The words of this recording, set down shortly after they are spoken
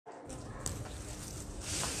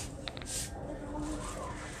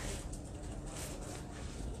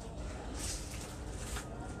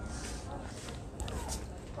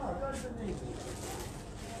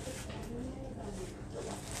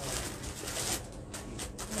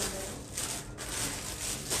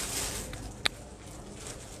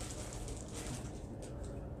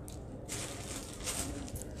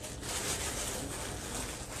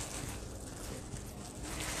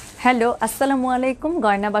Hello, আসসালামু আলাইকুম।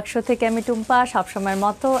 গয়না বাক্স থেকে আমি টুম্পা সবসময়ের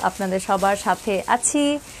মতো আপনাদের সবার সাথে আছি।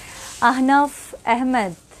 আহনাফ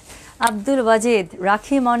আহমেদ, আব্দুল ওয়াজিদ,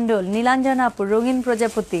 রাখি মণ্ডল, নীলাঞ্জনা আপু, রঙিন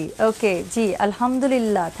প্রজাপতি। ওকে জি,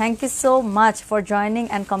 আলহামদুলিল্লাহ। Thank you so much for joining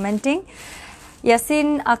and commenting. Yasin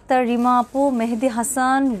Akter, Rima আপু, মেহেদি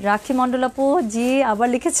হাসান, রাখি মণ্ডল আপু জি আবার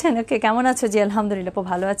লিখেছেন। ওকে, কেমন আছো? জি আলহামদুলিল্লাহ আপু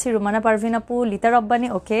ভালো আছি। রুমানা পারভিন আপু, লিতা রব্বানি।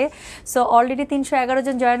 ওকে, সো অলরেডি 311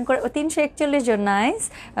 জন জয়েন করে, 341 জন। নাইস।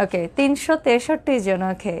 ওকে, 363 জন।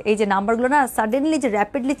 ওকে, এই যে নাম্বারগুলো না সাডেনলি যে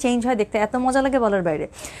র্যাপিডলি চেঞ্জ হয় দেখতে এত মজা লাগে বলার বাইরে।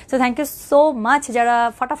 So thank you so much যারা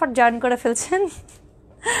ফটাফট জয়েন করে ফেলছেন।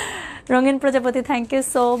 রঙিন প্রজাপতি, থ্যাংক ইউ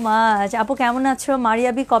সো মাচ। আপু কেমন আছো?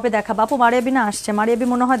 মারিয়াবি কবে দেখাবো? আপু মারিয়াবি না আসছে, মারিয়াবি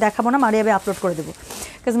মনে হয় দেখাবো না, মারিয়াবি আপলোড করে দেবো।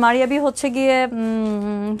 বিকজ মারিয়াবি হচ্ছে গিয়ে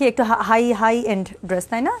কি একটু হাই এন্ড ড্রেস,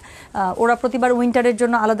 তাই না? ওরা প্রতিবার উইন্টারের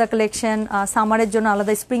জন্য আলাদা কালেকশন, সামারের জন্য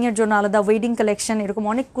আলাদা, স্প্রিংয়ের জন্য আলাদা, ওয়েডিং কালেকশন, এরকম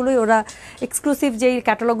অনেকগুলোই ওরা এক্সক্লুসিভ যেই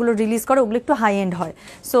ক্যাটালগুলো রিলিজ করে ওগুলো একটু হাই এন্ড হয়।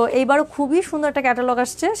 সো এইবারও খুবই সুন্দর একটা ক্যাটালগ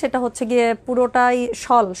আসছে, সেটা হচ্ছে গিয়ে পুরোটাই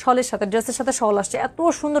শলের সাথে, ড্রেসের সাথে শল আসছে। এত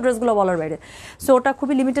সুন্দর ড্রেসগুলো বলার বাইরে। সো ওটা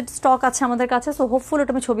খুবই লিমিটেড স্টক আছে আমাদের কাছে। সো হোপফুল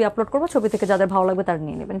ওটা আমি ছবি আপলোড করবো, ছবি থেকে যাদের ভালো লাগবে তারা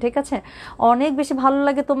নিয়ে নেবেন, ঠিক আছে? অনেক বেশি ভালো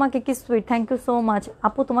লাগে তোমাকে, কি sweet, thank you so much.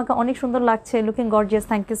 আপু তোমাকে অনেক সুন্দর লাগছে, looking gorgeous,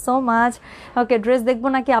 thank you so much. Okay, dress দেখবো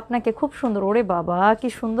নাকি আপনাকে? খুব সুন্দর। ওরে বাবা, কি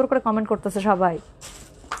সুন্দর করে কমেন্ট করতেছে সবাই।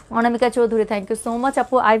 অনামিকা Chowdhury, thank you so much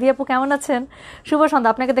আপু। আইভি আপু কেমন আছেন? শুভ সন্ধ্যা।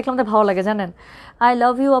 আপনাকে দেখলে আমাদের ভালো লাগে জানেন। আই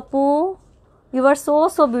লাভ ইউ আপু, ইউ আর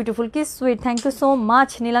সো বিউটিফুল, কি sweet, thank you so much.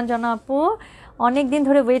 Nilanjana আপু, অনেক দিন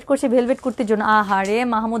ধরে ওয়েট করছি ভেলভেট কুর্তির জন্য। আহারে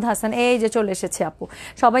মাহমুদ হাসান, এই যে চলে এসেছে আপু।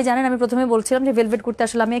 সবাই জানেন আমি প্রথমে বলছিলাম যে ভেলভেট কুর্তি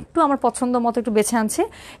আসলে আমি একটু আমার পছন্দ মতো একটু বেছে আনছি,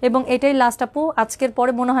 এবং এটাই লাস্ট আপু। আজকের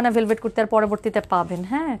পরে মনে হয় না ভেলভেট কুর্তি আর পরবর্তীতে পাবেন।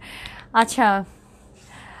 হ্যাঁ আচ্ছা,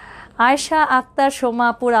 আয়শা আক্তার, সোমা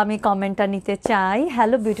আপুর আমি কমেন্টটা নিতে চাই।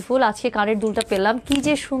 হ্যালো বিউটিফুল, আজকে কানের দুলটা পেলাম, কি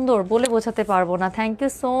যে সুন্দর বলে বোঝাতে পারবো না। Thank you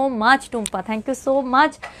so much Tumpa, thank you so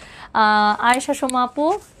much. Ayesha, Soma আপু,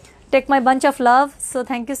 take my bunch of love. So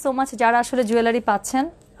thank you so much যারা আসলে জুয়েলারি পাচ্ছেন।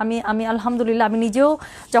 আমি আলহামদুলিল্লাহ, আমি নিজেও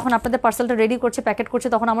যখন আপনাদের পার্সেলটা রেডি করছি, প্যাকেট করছি,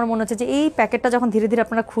 তখন আমার মনে হচ্ছে যে এই প্যাকেটটা যখন ধীরে ধীরে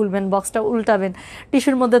আপনারা খুলবেন, বক্সটা উল্টাবেন,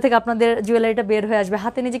 টিস্যুর মধ্যে থেকে আপনাদের জুয়েলারিটা বের হয়ে আসবে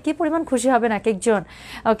হাতে, নিজে কী পরিমাণ খুশি হবেন এক একজন।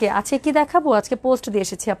 ওকে, আজকে কি দেখাবো? আজকে পোস্ট দিয়ে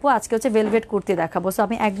এসেছি আপু, আজকে হচ্ছে ভেলভেট কুর্তি দেখাবো। সো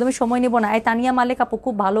আমি একদমই সময় নিব না। এই তানিয়া মালিক আপু,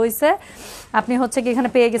 খুব ভালো হয়েছে, আপনি হচ্ছে কি এখানে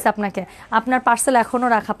পেয়ে গেছে আপনাকে। আপনার পার্সেল এখনও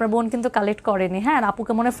রাখা, আপনার বোন কিন্তু কালেক্ট করেনি। হ্যাঁ,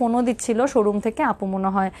 আপুকে মনে হয় ফোনও দিচ্ছিল শোরুম থেকে, আপু মনে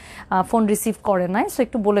হয় ফোন রিসিভ করে নাই। সো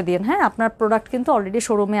একটু বলে দিন। হ্যাঁ, আপনার প্রোডাক্ট কিন্তু অলরেডি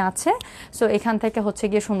শোরুমে আছে। সো এখান থেকে হচ্ছে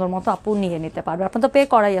গিয়ে সুন্দর মতো আপু নিয়ে নিতে পারবে। আপনার তো পে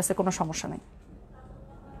করাই আছে, কোনো সমস্যা নেই।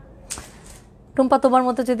 টুম্পা, তোমার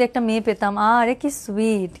মতো যদি একটা মেয়ে পেতাম। আরে কি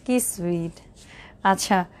সুইট, কি সুইট।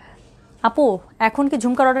 আচ্ছা আপু, এখন কি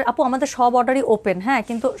ঝুমকার অর্ডার? আপু আমাদের সব অর্ডারই ওপেন। হ্যাঁ,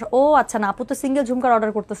 কিন্তু ও আচ্ছা না, আপু তো সিঙ্গেল ঝুমকার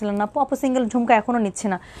অর্ডার করতেছিলেন না আপু সিঙ্গেল ঝুমকা এখনও নিচ্ছে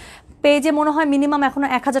না। পেজে মনে হয় মিনিমাম এখনও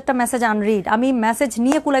 1000টা মেসেজ আনরিড। আমি মেসেজ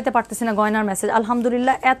নিয়ে কুলাইতে পারতেছি না গয়নার মেসেজ।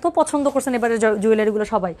 আলহামদুলিল্লাহ এত পছন্দ করছেন এবারে জুয়েলারিগুলো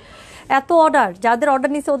সবাই, এত অর্ডার। যাদের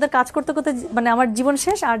অর্ডার নিচ্ছে ওদের কাজ করতে করতে মানে আমার জীবন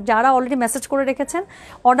শেষ, আর যারা অলরেডি মেসেজ করে রেখেছেন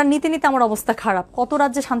অর্ডার নিতে নিতে আমার অবস্থা খারাপ। কত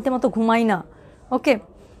রাজ্যে শান্তি মতো ঘুমাই না। ওকে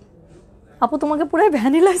আপু, তোমাকে পুরো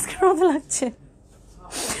ভ্যানিলা আইসক্রিমের মতো লাগছে।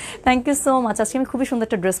 Thank you so much. আজকে আমি খুবই সুন্দর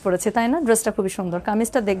একটা ড্রেস পরেছি, তাই না? ড্রেসটা খুবই সুন্দর।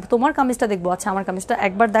 কামিজটা দেখবো, তোমার কামিজটা দেখবো। আচ্ছা, আমার কামিজটা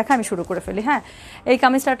একবার দেখা, আমি শুরু করে ফেলি। হ্যাঁ, এই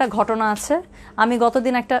কামিজটা একটা ঘটনা আছে। আমি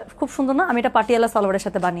গতদিন একটা খুব সুন্দর না, আমি এটা পাটিয়ালা সালোয়ারের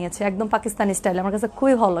সাথে বানিয়েছি, একদম পাকিস্তানি স্টাইল। আমার কাছে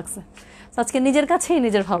খুবই ভালো লাগছে, আজকে নিজের কাছেই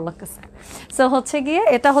নিজের ভালো লাগতেছে। সো হচ্ছে গিয়ে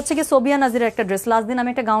এটা হচ্ছে গিয়ে সোবিয়া নাজিরের একটা ড্রেস। লাস্ট দিন আমি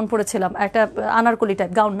একটা গাউন পরেছিলাম, একটা আনারকলি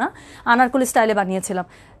টাইপ গাউন, না আনারকলি স্টাইলে বানিয়েছিলাম।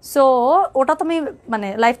 সো ওটা তো আমি মানে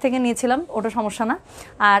লাইফ থেকে নিয়েছিলাম, ওটা সমস্যা না।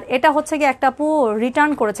 আর এটা হচ্ছে গিয়ে একটা আপু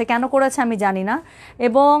রিটার্ন করেছে, কেন করেছে আমি জানি না।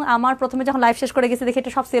 এবং আমার প্রথমে যখন লাইফ শেষ করে গেছি দেখে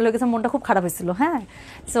এটা সব সেল হয়ে গেছে, মনটা খুব খারাপ হয়েছিল। হ্যাঁ,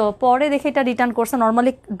 সো পরে দেখে এটা রিটার্ন করছে।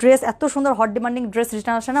 নর্মালি ড্রেস এত সুন্দর হট ডিমান্ডিং ড্রেস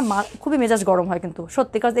রিটার্ন আসে না, খুবই মেজাজ গরম হয় কিন্তু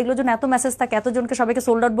সত্যি, কারণ এগুলোর জন্য এত মেসেজ থাকে, এতজনকে সবাইকে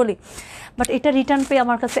সোল্ড আউট বলি। বাট এটা রিটার্ন পেয়ে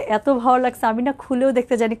আমার কাছে এত ভালো লাগছে, আমি না খুলেও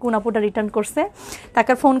দেখতে জানি কোন আপুটা রিটার্ন করছে।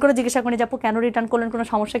 তাকে ফোন করে জিজ্ঞাসা করি যে আপু কেন রিটার্ন করলেন, কোনো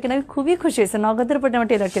সমস্যা কিনা। আমি খুবই খুশি হয়েছে, নগদের উপরে আমার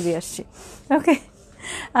টেলারকে দিয়ে আসছি। ওকে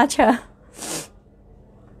আচ্ছা,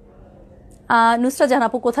 নুসরা জান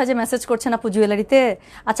আপু, কোথায় যে মেসেজ করছেন আপু? জুয়েলারিতে।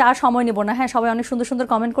 আচ্ছা, আর সময় নেব না। হ্যাঁ, সবাই অনেক সুন্দর সুন্দর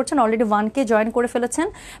কমেন্ট করছেন, অলরেডি 1K জয়েন করে ফেলেছেন।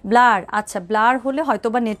 ব্লার, আচ্ছা ব্লার হলে হয়তো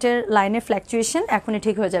বা নেটের লাইনের ফ্ল্যাকচুয়েশন, এখনই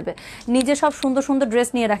ঠিক হয়ে যাবে। নিজে সব সুন্দর সুন্দর ড্রেস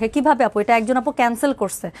নিয়ে রাখে কিভাবে আপু? এটা একজন আপু ক্যান্সেল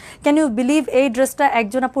করছে, ক্যান ইউ বিলিভ? এই ড্রেসটা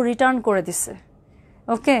একজন আপু রিটার্ন করে দিছে।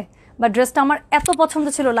 ওকে, বা ড্রেসটা আমার এত পছন্দ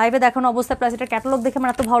ছিল, লাইভে দেখানো অবস্থায় প্লাস এটা ক্যাটালগ দেখে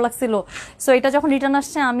আমার এত ভালো লাগছিল। সো এটা যখন রিটার্ন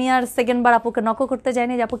আসছে, আমি আর সেকেন্ডবার আপুকে নকও করতে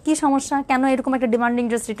যাইনি যে আপু কী সমস্যা, কেন এরকম একটা ডিমান্ডিং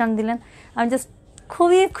ড্রেস রিটার্ন দিলেন। আমি জাস্ট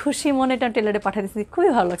খুবই খুশি মনে এটা টেলারে পাঠিয়ে দিচ্ছি, খুবই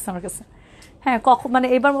ভালো লাগছে আমার কাছে। হ্যাঁ, মানে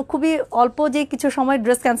এবার খুবই অল্প যে কিছু সময়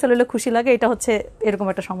ড্রেস ক্যান্সেল হলে খুশি লাগে, এটা হচ্ছে এরকম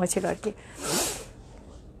একটা সময় ছিল আর কি।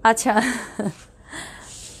 আচ্ছা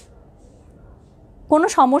কোনো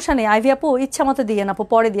সমস্যা নেই আইভি আপু, ইচ্ছা মতো দিয়ে আপু,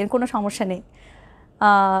 পরে দিয়ে কোনো সমস্যা নেই।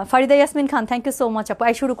 ফারিদা ইয়াসমিন খান, থ্যাংক ইউ সো মাচ আপু।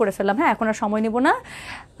 শুরু করে ফেললাম, হ্যাঁ এখন আর সময় নেব না।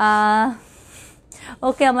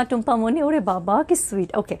 ওকে আমার টুম্পা মনি, ওরে বাবা কি সুইট।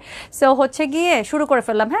 ওকে সো হচ্ছে গিয়ে শুরু করে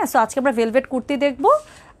ফেললাম, হ্যাঁ। সো আজকে আমরা ভেলভেট কুর্তি দেখবো,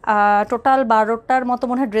 টোটাল 12টার মতো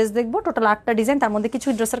মনে হয় ড্রেস দেখবো, টোটাল 8টা ডিজাইন, তার মধ্যে কিছু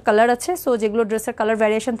ড্রেসের কালার আছে। সো যেগুলো ড্রেসের কালার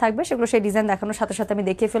ভ্যারিয়েশন থাকবে সেগুলো সেই ডিজাইন দেখানোর সাথে সাথে আমি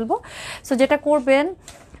দেখিয়ে ফেলবো। সো যেটা করবেন,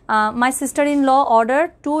 my sister in law order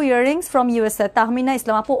 2 earrings from USA, Tahmina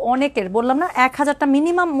ইসলাম আপু। অনেকের বললাম না 1000টা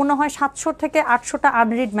মিনিমাম, মনে হয় 700 থেকে 800টা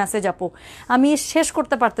আনরিড মেসেজ আপু, আমি শেষ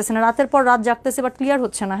করতে পারতেছি না, রাতের পর রাত জাগতেছি বাট ক্লিয়ার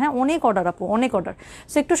হচ্ছে না। হ্যাঁ অনেক অর্ডার আপু, অনেক অর্ডার।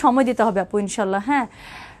 সো একটু সময় দিতে হবে আপু ইনশাল্লাহ, হ্যাঁ।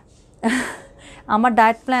 আমার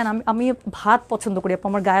ডায়েট প্ল্যান, আমি ভাত পছন্দ করি আপু,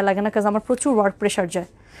 আমার গায়ে লাগে না, কাজ আমার প্রচুর ওয়ার্ক প্রেশার যায়।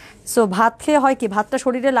 সো ভাত খেয়ে হয় কি, ভাতটা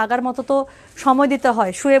শরীরে লাগার মতো তো সময় দিতে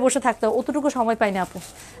হয়, শুয়ে বসে থাকতে হয়, অতটুকু সময় পাই না আপু,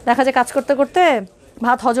 দেখা যায় কাজ করতে করতে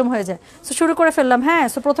ভাত হজম হয়ে যায়। সো শুরু করে ফেললাম, হ্যাঁ।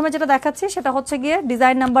 সো প্রথমে যেটা দেখাচ্ছি সেটা হচ্ছে গিয়ে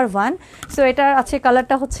ডিজাইন নাম্বার 1। সো এটা আছে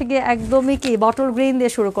কালারটা হচ্ছে গিয়ে একদমই কি বটল গ্রিন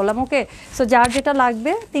দিয়ে শুরু করলাম, ওকে। সো যার যেটা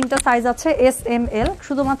লাগবে, 3টা সাইজ আছে এস এম এল,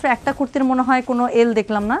 শুধুমাত্র একটা কুর্তির মনে হয় কোনো এল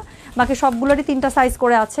দেখলাম না, বাকি সবগুলোরই 3টা সাইজ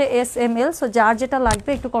করে আছে এস এম এল। সো যার যেটা লাগবে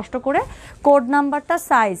একটু কষ্ট করে কোড নাম্বারটা,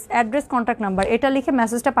 সাইজ, অ্যাড্রেস, কন্ট্যাক্ট নাম্বার এটা লিখে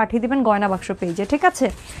মেসেজটা পাঠিয়ে দিবেন গয়না বাক্স পেজে, ঠিক আছে।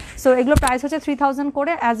 সো এগুলো প্রাইস হচ্ছে 3000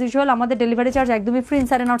 করে অ্যাজ ইউজুয়াল। আমাদের ডেলিভারি চার্জ একদমই free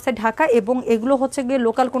inside and outside Dhaka, এবং এগুলো হচ্ছে গিয়ে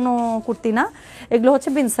লোকাল কোনো কুর্তি না, এগুলো হচ্ছে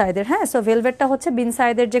বিন সাইদের, হ্যাঁ। সো ভেলভেটটা হচ্ছে বিন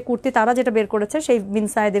সাইদের যে কুর্তি তারা যেটা বের করেছে সেই বিন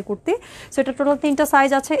সাইদের কুর্তি। সো এটা টোটাল 3টা সাইজ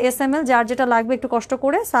আছে এস এম এল, যার যেটা লাগবে একটু কষ্ট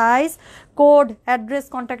করে size, code, address,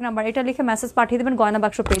 contact number এটা লিখে মেসেজ পাঠিয়ে দেবেন গয়না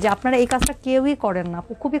বাক্স পেজে। আপনারা এই কাজটা কেউই করেন না,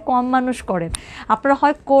 খুবই কম মানুষ করেন। আপনারা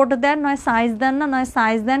হয় কোড দেন, নয় সাইজ দেন না, নয়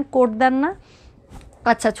সাইজ দেন কোড দেন না।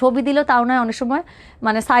 আচ্ছা ছবি দিলেও তাও নয়, অনেক সময়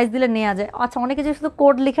মানে সাইজ দিলে নেওয়া যায়। আচ্ছা অনেকে যে শুধু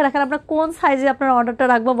কোড লিখে রাখেন, আপনার কোন সাইজে আপনার অর্ডারটা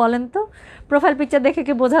রাখবো বলেন তো? প্রোফাইল পিকচার দেখে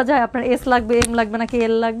কি বোঝা যায় আপনার এস লাগবে, এম লাগবে নাকি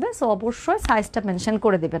এল লাগবে? সো অবশ্যই সাইজটা মেনশন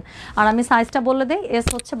করে দেবেন। আর আমি সাইজটা বলে দিই, এস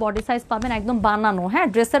হচ্ছে বডি সাইজ পাবেন একদম বানানো, হ্যাঁ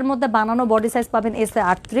ড্রেসের মধ্যে বানানো বডি সাইজ পাবেন এস এ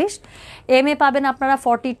 38, এম এ পাবেন আপনারা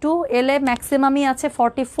 42, এল এ ম্যাক্সিমামই আছে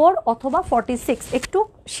 44 অথবা 46। একটু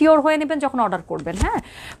শিওর হয়ে নেবেন যখন অর্ডার করবেন, হ্যাঁ।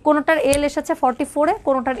 কোনোটার এল এসেছে 44-এ,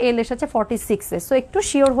 কোনোটার এল এসেছে 46-এ। সো একটু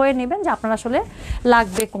শিওর হয়ে নেবেন যে আপনার আসলে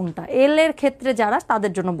লাগবে কোনটা। এল এর ক্ষেত্রে যারা,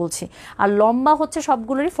 তাদের জন্য বলছি। আর লম্বা হচ্ছে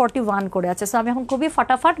সবগুলোরই 41 করে আছে। সো আমি এখন খুবই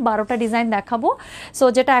ফাটাফাট 12টা ডিজাইন দেখাবো। সো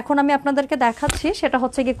যেটা এখন আমি আপনাদেরকে দেখাচ্ছি সেটা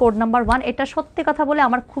হচ্ছে গিয়ে কোড নাম্বার 1। এটা সত্যি কথা বলে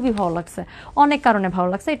আমার খুবই ভালো লাগছে, অনেক কারণে ভালো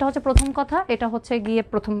লাগছে। এটা হচ্ছে প্রথম কথা, এটা হচ্ছে গিয়ে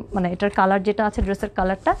প্রথম মানে এটার কালার যেটা আছে, ড্রেসের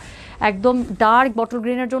কালারটা একদম ডার্ক বটল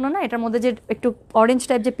গ্রিনের জন্য না, এটার মধ্যে যে একটু অরেঞ্জ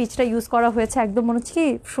টাইপ যে পিচটা ইউজ করা হয়েছে, একদম মনে হচ্ছে কি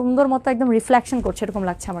সুন্দর মতো একদম রিফ্লেকশন করছে, এরকম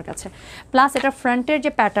লাগছে আমার কাছে। প্লাস এটার ফ্রন্টের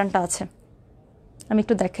যে প্যাটার্নটা আছে, আমি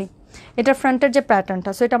একটু দেখাই এটার ফ্রন্টের যে প্যাটার্নটা।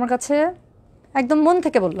 সো এটা আমার কাছে একদম মন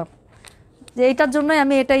থেকে বললাম যে এইটার জন্যই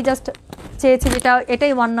আমি এটাই জাস্ট চেয়েছি, যেটা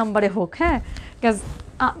এটাই 1 নম্বরে হোক, হ্যাঁ। বিকজ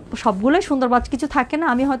সবগুলোই সুন্দর, বাজ কিছু থাকে না,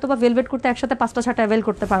 আমি হয়তো বা ভেলভেট করতে একসাথে 5টা-6টা অ্যাভেল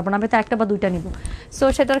করতে পারবো না, আমি তো 1টা বা 2টা নিব। সো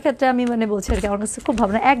সেটার ক্ষেত্রে আমি মানে বলছি আর কি, আমার কাছে খুব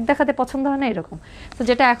ভালো না, এক দেখাতে পছন্দ হয় না এরকম। তো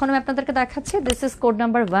যেটা এখন আমি আপনাদেরকে দেখাচ্ছি, this is code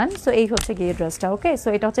number 1। So এই হচ্ছে গিয়ে ড্রেসটা, ওকে। সো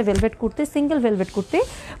এটা হচ্ছে velvet kurti, single velvet kurti,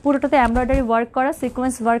 পুরোটাতে embroidery work করা,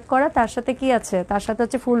 সিকোয়েন্স ওয়ার্ক করা, তার সাথে কি আছে, তার সাথে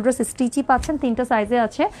হচ্ছে ফুল ড্রেস স্টিচই পাচ্ছেন, 3টা সাইজে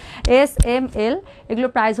আছে এস এম এল। এগুলো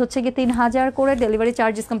প্রাইস হচ্ছে গিয়ে 3000 করে, delivery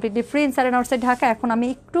charge is completely free inside and outside Dhaka. এখন আমি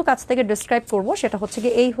একটু কাছ থেকে ডিসক্রাইব করবো, সেটা হচ্ছে গিয়ে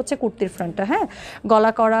এই হচ্ছে কুর্তির ফ্রন্টটা, হ্যাঁ।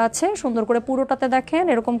 গলা করা আছে সুন্দর করে, পুরোটাতে দেখেন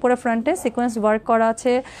এরকম করে ফ্রন্টে সিকোয়েন্স ওয়ার্ক করা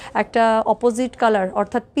আছে, একটা অপোজিট কালার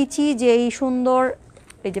অর্থাৎ পিচি, যেই সুন্দর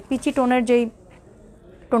এই যে পিচি টোনের যেই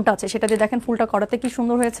টোনটা আছে সেটা দিয়ে দেখেন ফুলটা করাতে কি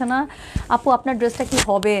সুন্দর হয়েছে না আপু? আপনার ড্রেসটা কি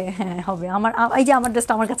হবে? হ্যাঁ হবে, আমার এই যে আমার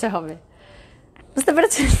ড্রেসটা আমার কাছে হবে, বুঝতে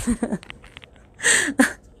পেরেছেন?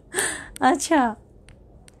 আচ্ছা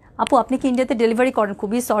আপু আপনি কি ইন্ডিয়াতে ডেলিভারি করেন?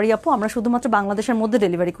 খুবই সরি আপু, আমরা শুধুমাত্র বাংলাদেশের মধ্যে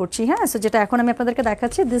ডেলিভারি করছি, হ্যাঁ। সো যেটা এখন আমি আপনাদেরকে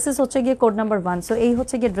দেখাচ্ছি, দিস ইজ হচ্ছে গিয়ে কোড নাম্বার 1। সো এই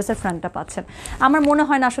হচ্ছে গিয়ে ড্রেসের ফ্রন্টটা পাচ্ছেন। আমার মনে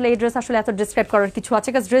হয় না আসলে এই ড্রেস আসলে এত ডিসক্রাইব করার কিছু আছে,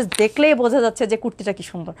 কারণ ড্রেস দেখলেই বোঝা যাচ্ছে যে কুর্তিটা কি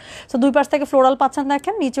সুন্দর। সো দুই পাশ থেকে ফ্লোরাল পাচ্ছেন,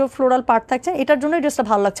 দেখেন নিচেও ফ্লোরাল পার্ট থাকছে, এটার জন্যই ড্রেসটা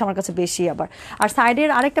ভালো লাগছে আমার কাছে বেশি। আবার আর সাইডের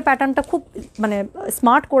আরেকটা প্যাটার্নটা খুব মানে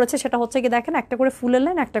স্মার্ট করেছে, সেটা হচ্ছে গিয়ে দেখেন একটা করে ফুলের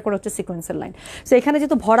লাইন, একটা করে হচ্ছে সিকোয়েন্সের লাইন। সো এখানে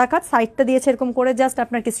যেহেতু ভরা কাজ, সাইডটা দিয়েছে এরকম করে জাস্ট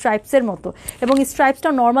আপনার কি স্ট্রাইপসের মতো, এবং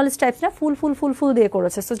স্ট্রাইপসটা নর্মাল স্ট্রাইপস না, ফুল ফুল ফুল ফুল দিয়ে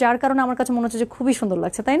করেছে। সো যার কারণে আমার কাছে মনে হচ্ছে যে খুবই সুন্দর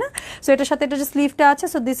লাগছে, তাই না? সো এটার সাথে এটা যে স্লিভটা আছে,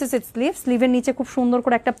 so this is it sleeve. স্লিভের নিচে খুব সুন্দর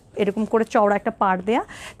করে একটা এরকম করে চওড়া একটা পার্ট দেয়া,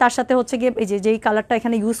 তার সাথে হচ্ছে গিয়ে এই যে যেই কালারটা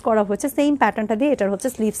এখানে ইউজ করা হয়েছে সেম প্যাটার্নটা দিয়ে এটার হচ্ছে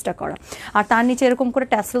স্লিভসটা করা। আর তার নিচে এরকম করে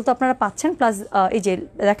ট্যাসেল তো আপনারা পাচ্ছেন, প্লাস এই যে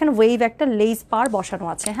দেখেন ওয়েভ একটা লেস পার বসানো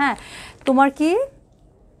আছে, হ্যাঁ। তোমার কি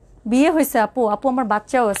বিয়ে হয়েছে আপু, আপু আমার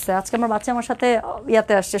বাচ্চাও আছে। আজকে আমার বাচ্চা আমার সাথে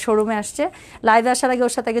ইয়াতে আসছে, শোরুমে আসছে। লাইভে আসার আগে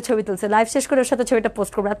ওর সাথে আগে ছবি তুলছে, লাইভ শেষ করে ওর সাথে ছবিটা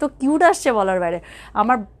পোস্ট করবো। এত কিউট আসছে বলার বাইরে।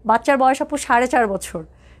 আমার বাচ্চার বয়স আপু 4.5 বছর।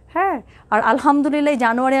 হ্যাঁ, আর আলহামদুলিল্লাহ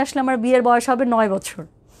জানুয়ারি আসলে আমার বিয়ের বয়স হবে 9 বছর।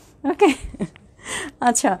 ওকে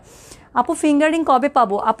আচ্ছা আপু ফিঙ্গারিং কবে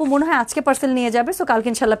পাবো? আপু মনে হয় আজকে পার্সেল নিয়ে যাবে, সো কালকে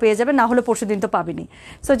ইনশাল্লাহ পেয়ে যাবে, না হলে পরশু দিন তো পাবিনি।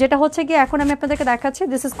 সো যেটা হচ্ছে কি এখন আমি আপনাদেরকে দেখাচ্ছি,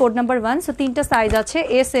 this is code number 1। So 3টা সাইজ আছে,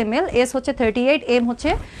 এস এম এল। এস হচ্ছে 38, এম হচ্ছে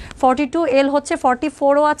 42, এল হচ্ছে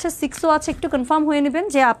 44ও আছে, 6ও আছে। একটু কনফার্ম হয়ে নেবেন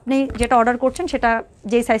যে আপনি যেটা অর্ডার করছেন সেটা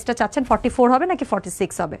যেই সাইজটা চাচ্ছেন 44 হবে নাকি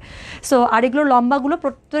 46 হবে। সো আর এগুলোর লম্বাগুলো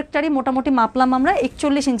প্রত্যেকটারই মোটামুটি মাপলাম আমরা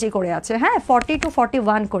 41 ইঞ্চি করে আছে। হ্যাঁ, 40 to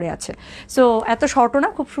 41 করে আছে। সো এত শর্টও না,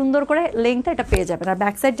 খুব সুন্দর করে লেংথ এটা পেয়ে যাবেন। আর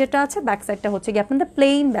ব্যাক সাইড যেটা আছে, ব্যাক সাইডটা হচ্ছে কি আপনাদের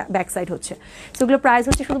প্লেন ব্যাক সাইড হচ্ছে। সো এগুলো প্রাইস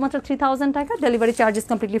হচ্ছে শুধুমাত্র 3000 টাকা। Delivery charges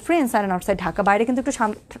completely free inside and outside Dhaka. বাইরে কিন্তু একটু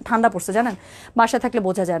ঠান্ডা পড়ছে জানেন, বাসায় থাকলে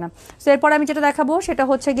বোঝা যায় না। সো এরপর আমি যেটা দেখাবো সেটা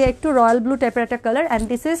হচ্ছে গিয়ে একটু রয়্যাল ব্লু টাইপের একটা colour, and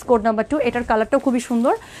this is code number 2। এটার কালারটাও খুবই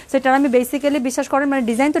সুন্দর। সো এটার আমি বেসিক্যালি বিশ্বাস করেন মানে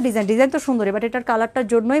ডিজাইন তো সুন্দরই, বাট এটার কালারটার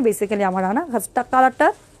জন্যই বেসিক্যালি আমার আনা। কালারটা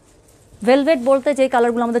ভেলভেট বলতে যেই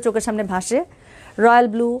কালারগুলো আমাদের চোখের সামনে ভাসে, রয়্যাল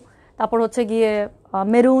ব্লু, তারপর হচ্ছে গিয়ে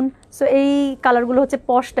মেরুন। সো এই কালারগুলো হচ্ছে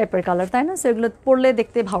পশ টাইপের কালার, তাই না? সো এগুলো পরলে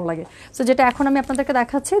দেখতে ভালো লাগে। সো যেটা এখন আমি আপনাদেরকে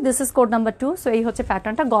দেখাচ্ছি, this is code number 2। So এই হচ্ছে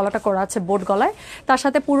প্যাটার্নটা, গলাটা করা আছে বোট গলায়, তার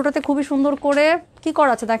সাথে পুরোটাতে খুবই সুন্দর করে কি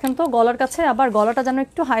করা আছে দেখেন তো, গলার কাছে আবার গলাটা যেন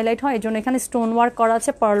একটু হাইলাইট হয়, এই জন্য এখানে স্টোন ওয়ার্ক করা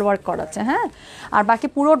আছে, পার্ল ওয়ার্ক করা আছে। হ্যাঁ, আর বাকি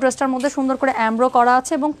পুরো ড্রেসটার মধ্যে সুন্দর করে অ্যামব্রো করা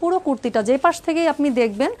আছে, এবং পুরো কুর্তিটা যে পাশ থেকেই আপনি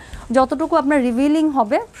দেখবেন যতটুকু আপনার রিভিলিং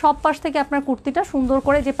হবে, সব পাশ থেকে আপনার কুর্তিটা সুন্দর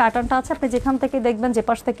করে যে প্যাটার্নটা আছে, আপনি যেখান থেকে দেখবেন, যে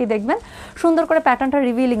পাশ থেকে দেখবেন, সুন্দর করে প্যাটার্নটা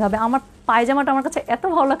রিভিলিং হবে। আমার পায়জামাটা আমার কাছে এত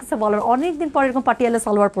ভালো লাগছে বলার, অনেকদিন পর এরকম পাটিয়ালা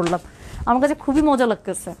সালোয়ার পরলাম, আমার কাছে খুবই মজা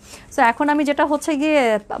লাগতেছে। সো এখন আমি যেটা হচ্ছে গিয়ে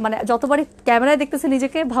মানে যতবারই ক্যামেরায় দেখতেছি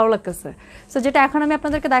নিজেকে ভালো লাগতেছে। সো যেটা এখন আমি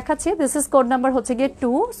আপনাদেরকে দেখাচ্ছি, দিস ইজ কোড নাম্বার হচ্ছে গিয়ে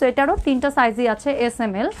 2। সো এটারও 3টা সাইজই আছে, এস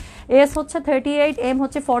এম এল। এস হচ্ছে 38, এম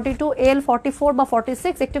হচ্ছে 42, এল 44 বা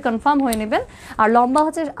 46, একটু কনফার্ম হয়ে নেবেন। আর লম্বা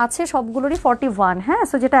হচ্ছে আছে সবগুলোরই 41। হ্যাঁ,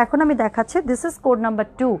 সো যেটা এখন আমি দেখাচ্ছি, this is code number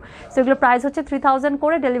 2। So এগুলো প্রাইস হচ্ছে 3000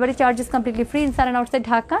 করে, delivery charges completely free inside and outside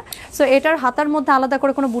Dhaka. So এটার হাতার মধ্যে আলাদা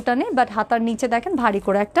করে কোনো বুটা নেই, বাট হাতার নিচে দেখেন ভারী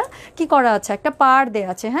করে একটা কি করা আছে, একটা পাড় দেয়া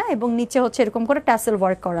আছে। হ্যাঁ, এবং নিচে হচ্ছে এরকম করে ট্যাসেল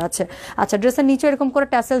ওয়ার্ক করা আছে। আচ্ছা, ড্রেসের নিচে এরকম করে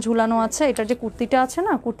ট্যাসেল ঝুলানো আছে। এটার যে কুর্তিটা আছে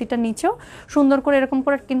না, কুর্তিটার নিচেও সুন্দর করে এরকম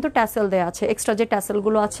করে কিন্তু ট্যাসেল দেওয়া আছে, এক্সট্রা যে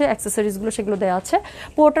ট্যাসেলগুলো আছে, অ্যাক্সেসরিজগুলো সেগুলো দেওয়া আছে।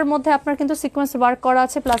 পোর্টের মধ্যে আপনার কিন্তু সিকোয়েন্স ওয়ার্ক করা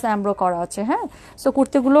আছে, প্লাস অ্যামব্রো করা আছে। হ্যাঁ, সো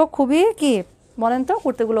কুর্তিগুলো খুবই কি বলেন তো,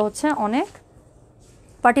 কুর্তিগুলো হচ্ছে অনেক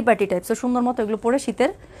পার্টি টাইপ। সো সুন্দর মতো এগুলো পরে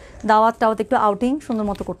শীতের দাওয়াত একটু আউটিং সুন্দর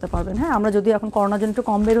মতো করতে পারবেন। হ্যাঁ, আমরা যদিও এখন করোনার জন্য একটু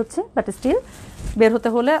কম বের হচ্ছে, বাট স্টিল বের হতে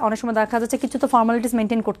হলে অনেক সময় দেখা যাচ্ছে কিছু তো ফর্মালিটিস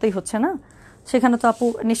মেনটেন করতেই হচ্ছে না। সেখানে তো আপু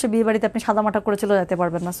নিশ্চয়ই বিয়ে বাড়িতে আপনি সাদামাটা করে চলে যেতে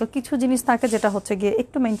পারবেন না। সো কিছু জিনিস থাকে যেটা হচ্ছে গিয়ে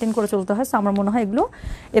একটু মেনটেন করে চলতে হয়। সো আমার মনে হয় এগুলো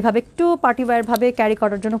এভাবে একটু পার্টি ওয়্যারভাবে ক্যারি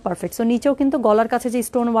করার জন্য পারফেক্ট। সো নিচেও কিন্তু গলার কাছে যে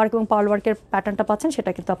স্টোন ওয়ার্ক এবং পার্ল ওয়ার্কের প্যাটার্নটা পাচ্ছেন,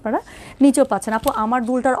 সেটা কিন্তু আপনারা নিচেও পাচ্ছেন। আপু আমার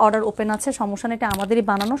দুলটার অর্ডার ওপেন আছে, সমস্যা নেই, এটা আমাদেরই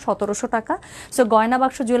বানানো, 1700 টাকা। সো গয়না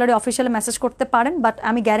বাক্স জুয়েলারি অফিসিয়ালি মেসেজ করতে পারেন, বাট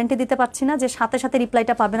আমি গ্যারেন্টি দিতে পারছি না যে সাথে সাথে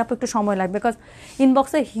রিপ্লাইটা পাবেন। আপু একটু সময় লাগবে, বিকজ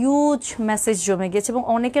ইনবক্সে হিউজ মেসেজ জমে গেছে এবং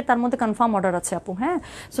অনেকের তার মধ্যে কনফার্ম অর্ডার আছে আপু। হ্যাঁ,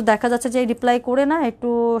 সো দেখা যাচ্ছে যে রিপ্লাই করে না একটু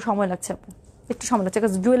সময় লাগছে আপু, একটু সময় লাগছে,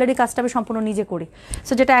 কারণ জুয়েলারি কাজটা আমি সম্পূর্ণ নিজে করি।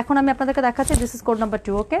 সো যেটা এখন আমি আপনাদেরকে দেখাচ্ছি, this is code number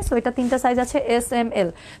 2। Okay, so এটা 3টা সাইজ আছে, এস এম এল।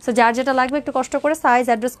 সো যার যেটা লাগবে একটু কষ্ট করে সাইজ,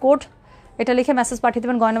 অ্যাড্রেস, কোড এটা লিখে মেসেজ পাঠিয়ে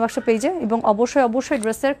দেবেন গয়না বাক্স পেজে, এবং অবশ্যই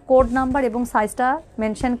ড্রেসের কোড নাম্বার এবং সাইজটা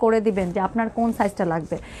মেনশন করে দিবেন যে আপনার কোন সাইজটা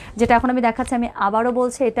লাগবে। যেটা এখন আমি দেখাচ্ছি, আমি আবারও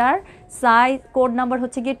বলছি, এটার সাইজ কোড নাম্বার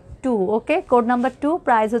হচ্ছে গিয়ে 2। ওকে, কোড নাম্বার 2,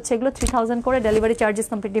 প্রাইস হচ্ছে এগুলো 3000 করে, delivery charges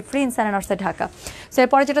completely free inside and outside Dhaka. So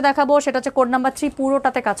এরপরে যেটা দেখাবো সেটা হচ্ছে কোড নাম্বার 3,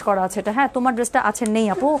 পুরোটাতে কাজ করা আছে এটা। হ্যাঁ, তোমার ড্রেসটা আছে নেই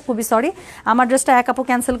আপু, খুবই সরি, আমার ড্রেসটা এক আপু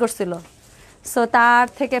ক্যান্সেল করছিল, সো তার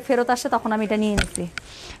থেকে ফেরত আসে, তখন আমি এটা নিয়ে নিচ্ছি।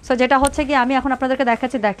 সো যেটা হচ্ছে কি আমি এখন আপনাদেরকে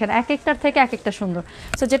দেখাচ্ছি, দেখেন এক একটার থেকে এক একটা সুন্দর।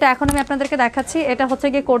 সো যেটা এখন আমি আপনাদেরকে দেখাচ্ছি, এটা হচ্ছে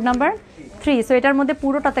গিয়ে কোড নাম্বার 3। সো এটার মধ্যে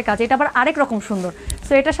পুরোটাতে কাজ, এটা আবার আরেক রকম সুন্দর।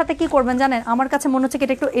 সো এটার সাথে কি করবেন জানেন, আমার কাছে মনে হচ্ছে কি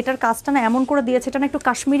এটা একটু, এটার কাজটা না এমন করে দিয়েছে, এটা না একটু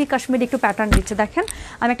কাশ্মীরি একটু প্যাটার্ন দিচ্ছে। দেখেন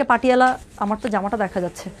আমি একটা পাটিয়ালা, আমার তো জামাটা দেখা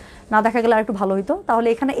যাচ্ছে না, দেখা গেলে আর একটু ভালো হইতো। তাহলে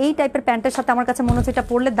এখানে এই টাইপের প্যান্টের সাথে আমার কাছে মনে হচ্ছে এটা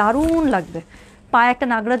পরলে দারুণ লাগবে। পায়ে একটা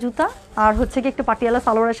নাগরা জুতা আর হচ্ছে কি একটু পাটিয়ালা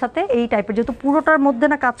সালোয়ারের সাথে এই টাইপের, যেহেতু পুরোটার মধ্যে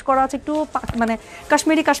না কাজ করা আছে, একটু মানে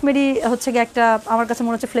কাশ্মীরি হচ্ছে গিয়ে একটা আমার কাছে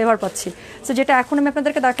মনে হচ্ছে ফ্লেভার পাচ্ছি। সো যেটা এখন আমি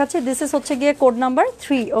আপনাদেরকে দেখাচ্ছি, দিস ইজ হচ্ছে গিয়ে কোড নাম্বার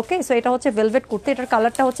 3। ওকে, সো এটা হচ্ছে ভেলভেট কুর্তি, এটার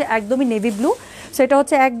কালারটা হচ্ছে একদমই নেভি ব্লু। সো এটা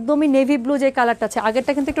হচ্ছে একদমই নেভি ব্লু যে কালারটা আছে,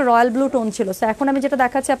 আগেরটা কিন্তু একটু রয়্যাল ব্লু টোন ছিল। সো এখন আমি যেটা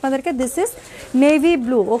দেখাচ্ছি আপনাদেরকে, this is navy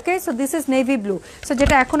blue. Okay, so this is navy blue. So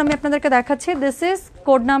যেটা এখন আমি আপনাদেরকে দেখাচ্ছি, this is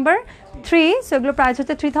code number 3, so এগুলো প্রাইস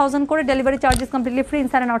হচ্ছে 3000 করে, delivery charges completely free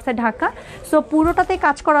inside and outside Dhaka. So পুরোটাতেই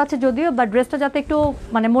কাজ করা আছে যদিও, বাট ড্রেসটা যাতে একটু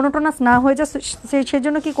মানে মোনোটোনাস না হয়ে যায় সেই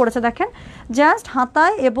জন্য কী করেছে দেখেন, জাস্ট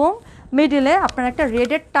হাতায় এবং মিডিলে আপনার একটা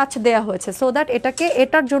রেডের টাচ দেওয়া হয়েছে, সো দ্যাট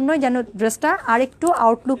এটার জন্যই যেন ড্রেসটা আর একটু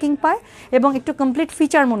আউটলুকিং পায় এবং একটু কমপ্লিট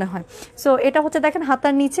ফিচার মনে হয়। সো এটা হচ্ছে দেখেন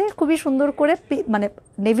হাতার নিচে খুবই সুন্দর করে মানে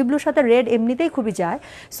নেভি ব্লুর সাথে রেড এমনিতেই খুবই যায়,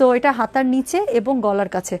 সো এটা হাতার নিচে এবং গলার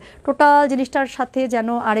কাছে টোটাল জিনিসটার সাথে যেন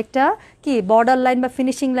আরেকটা কি বর্ডার লাইন বা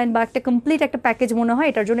ফিনিশিং লাইন বা একটা কমপ্লিট একটা প্যাকেজ মনে হয়।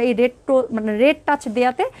 এটার জন্য এই মানে রেড টাচ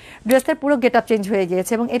দেওয়াতে ড্রেসের পুরো গেট আপ চেঞ্জ হয়ে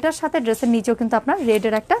গিয়েছে, এবং এটার সাথে ড্রেসের নিচেও কিন্তু আপনার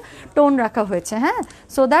রেডের একটা টোন রাখা হয়েছে, হ্যাঁ,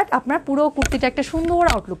 সো দ্যাট আপনার পুরো কুর্তিটা একটা সুন্দর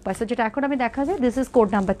আউটলুক পায়। সো যেটা এখন আমি দেখা যায়, this is code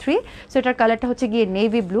number 3, so এটার কালারটা হচ্ছে গিয়ে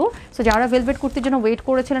নেভি ব্লু। সো যারা ভেলভেট কুর্তির জন্য ওয়েট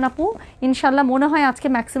করেছিলেন আপু, ইনশাল্লাহ মনে হয় আজকে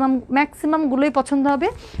ম্যাক্সিমামগুলোই পছন্দ হবে,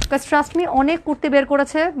 বিকজ ট্রাস্ট মি অনেক কুর্তি বের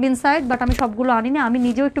করেছে বিনসাইড, বাট আমি সবগুলো আনিনি, আমি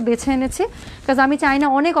নিজেও একটু বেছে এনেছি, বিকজ আমি চাই না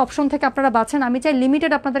অনেক অপশন থেকে আপনারা বাছেন, আমি চাই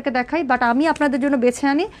লিমিটেড আপনাদেরকে দেখাই, বাট আমি আপনাদের জন্য বেছে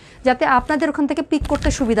আনি যাতে আপনাদের ওখান থেকে পিক করতে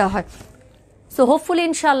সুবিধা হয়। সো হোপফুলি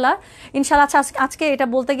ইনশাল্লাহ আজকে এটা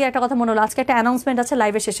বলতে গিয়ে একটা কথা মনে হলো, আজকে একটা অ্যানাউন্সমেন্ট আছে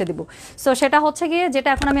লাইভে শেষে দিব। সো সেটা হচ্ছে গিয়ে যেটা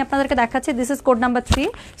এখন আমি আপনাদেরকে দেখাচ্ছি, this is code number 3,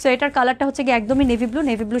 so এটার কালারটা হচ্ছে গিয়ে একদমই নেভি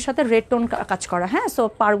ব্লুর সাথে রেড টোন কাজ করা, হ্যাঁ, সো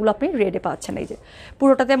পারগুলো আপনি রেডে পাচ্ছেন, এই যে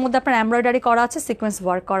পুরোটাতে মধ্যে আপনার এমব্রয়ডারি করা আছে, সিকোয়েন্স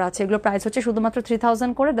ওয়ার্ক করা আছে, এগুলো প্রাইস হচ্ছে শুধুমাত্র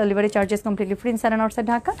 3000 করে, delivery charges completely free inside and outside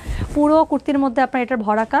Dhaka. পুরো কুর্তির মধ্যে আপনার এটার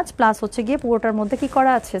ভরা কাজ প্লাস হচ্ছে গিয়ে পুরোটার মধ্যে কি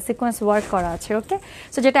করা আছে, সিকোয়েন্স ওয়ার্ক করা আছে, ওকে।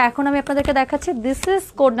 সো যেটা এখন আমি আপনাদেরকে দেখাচ্ছি, দিস ইজ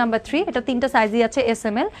কোড নাম্বার 3, এটা 3টা সাইজই আছে,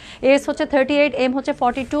 SML, এস হচ্ছে 38, এম হচ্ছে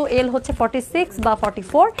 42, এল হচ্ছে 46 বা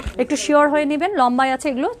 44, একটু শিওর হয়ে নেবেন। লম্বায় আছে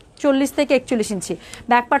এগুলো 40 থেকে 41 ইঞ্চি,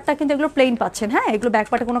 ব্যাকপার্টটা কিন্তু এগুলো প্লেন পাচ্ছেন, হ্যাঁ, এগুলো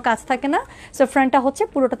ব্যাকপার্টে কোনো কাজ থাকে না। সো ফ্রন্টটা হচ্ছে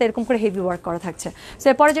পুরোটাতে এরকম করে হেভি ওয়ার্ক করা থাকছে। সো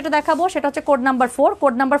এরপরে যেটা দেখাবো সেটা হচ্ছে কোড নাম্বার 4,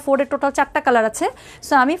 কোড নাম্বার 4 এর টোটাল 4টা কালার আছে,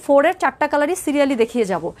 সো আমি 4 এর 4টা কালারই সিরিয়ালি দেখিয়ে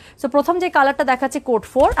যাব। সো প্রথম যে কালারটা দেখাচ্ছি কোড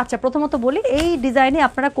 4, আচ্ছা প্রথমত বলি এই ডিজাইনে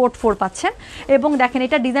আপনারা কোড 4 পাচ্ছেন, এবং দেখেন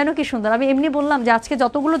এটা ডিজাইনও কি সুন্দর। আমি এমনি বললাম যে আজকে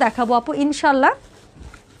যতগুলো দেখাবো আপু ইনশাল্লাহ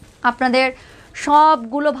আপনাদের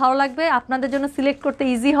সবগুলো ভালো লাগবে, আপনাদের জন্য সিলেক্ট করতে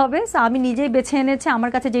ইজি হবে। সো আমি নিজেই বেছে এনেছি,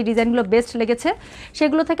 আমার কাছে যে ডিজাইনগুলো বেস্ট লেগেছে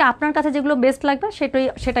সেগুলো থেকে আপনার কাছে যেগুলো বেস্ট লাগবে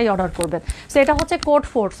সেটাই অর্ডার করবেন। সো এটা হচ্ছে কোড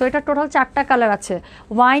 4, সো এটা টোটাল 4টা কালার আছে,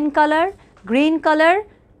 wine colour, green colour,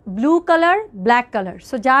 blue colour, black colour.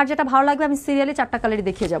 So যার যেটা ভালো লাগবে আমি সিরিয়ালি 4টা কালারই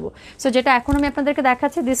দেখিয়ে যাব। সো যেটা এখন আমি আপনাদেরকে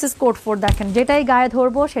দেখাচ্ছি, দিস ইজ কোড 4, দেখেন যেটাই গায়ে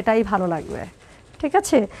ধরবো সেটাই ভালো লাগবে, ঠিক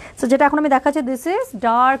আছে। সো যেটা এখন আমি দেখাচ্ছি, this is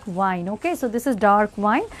dark wine, okay, so this is dark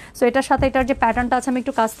wine. So এটার সাথে এটার যে প্যাটার্নটা আছে আমি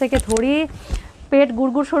একটু কাছ থেকে ধরি, পেট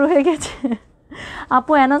গুড়গুড় শুরু হয়ে গেছে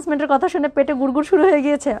আপু অ্যানাউন্সমেন্টের কথা শুনে পেটে গুড়গুড় শুরু হয়ে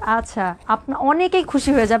গিয়েছে, আচ্ছা আপনার অনেকেই খুশি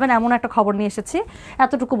হয়ে যাবেন এমন একটা খবর নিয়ে এসেছি,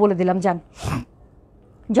 এতটুকু বলে দিলাম। যান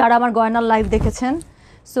যারা আমার গয়নার লাইভ দেখেছেন,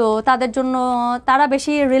 সো তাদের জন্য তারা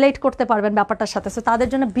বেশি রিলেট করতে পারবেন ব্যাপারটার সাথে, সো তাদের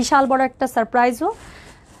জন্য বিশাল বড় একটা সারপ্রাইজও,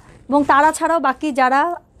 এবং তারা ছাড়াও বাকি যারা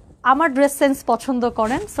আমার ড্রেস সেন্স পছন্দ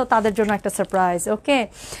করেন সো তাদের জন্য একটা সারপ্রাইজ, ওকে।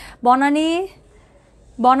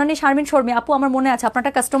 বনানী শারমিন শর্মী আপু, আমার মনে আছে আপনার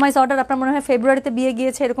একটা কাস্টমাইজ অর্ডার, আপনার মনে হয় ফেব্রুয়ারিতে বিয়ে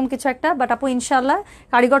গিয়েছে এরকম কিছু একটা, বাট আপু ইনশাল্লাহ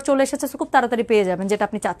কারিগর চলে এসেছে, খুব তাড়াতাড়ি পেয়ে যাবেন যেটা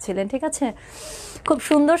আপনি চাচ্ছিলেন, ঠিক আছে। খুব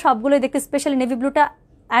সুন্দর সবগুলোই দেখতে, স্পেশালি নেভি ব্লুটা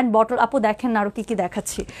অ্যান্ড বটল, আপু দেখেন না আরও কী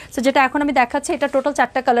দেখাচ্ছি। সো যেটা এখন আমি দেখাচ্ছি এটা টোটাল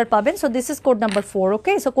 4টা কালার পাবেন। So this is code number 4,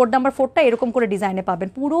 okay. So code number 4টা এরকম করে ডিজাইনে পাবেন,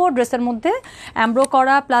 পুরো ড্রেসের মধ্যে অ্যাম্ব্রো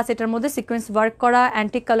করা প্লাস এটার মধ্যে সিকোয়েন্স ওয়ার্ক করা,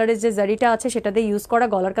 অ্যান্টিক কালারের যে জারিটা আছে সেটা দিয়ে ইউজ করা,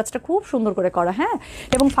 গলার কাজটা খুব সুন্দর করে করা, হ্যাঁ,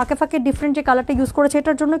 এবং ফাঁকে ফাঁকে ডিফারেন্ট যে কালারটা ইউজ করেছে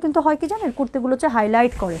এটার জন্য কিন্তু হয় কি জানেন, কুর্তিগুলো হচ্ছে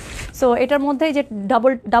হাইলাইট করে। সো এটার মধ্যে যে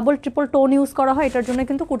ডাবল ট্রিপল টোন ইউজ করা হয় এটার জন্য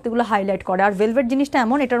কিন্তু কুর্তিগুলো হাইলাইট করে। আর ভেলভেট জিনিসটা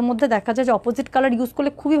এমন, এটার মধ্যে দেখা যায় যে অপোজিট কালার ইউজ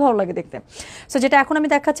করলে খুবই ভালো লাগে দেখতে। সো যেটা এখন আমি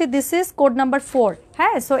দেখাচ্ছি, দিস ইজ কোড নাম্বার 4,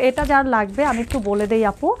 হ্যাঁ। সো এটা যার লাগবে আমি একটু বলে দেই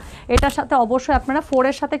আপু, এটার সাথে অবশ্যই আপনারা 4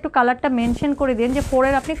 এর সাথে একটু কালারটা মেনশন করে দিন যে 4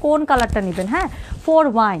 এর আপনি কোন কালারটা নেবেন, হ্যাঁ, 4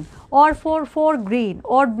 wine or 4 green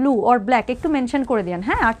or blue or black একটু মেনশন করে দিন,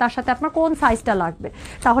 হ্যাঁ, আর তার সাথে আপনার কোন সাইজটা লাগবে,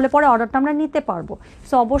 তাহলে পরে অর্ডারটা আমরা নিতে পারবো।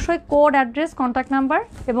 সো অবশ্যই কোড, অ্যাড্রেস, কন্ট্যাক্ট নাম্বার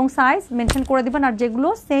এবং সাইজ মেনশন করে দিবেন, আর যেগুলো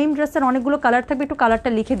সেম ড্রেসের অনেকগুলো কালার থাকবে একটু কালারটা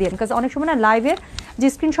লিখে দিন, কারণ অনেক সময় না লাইভের যে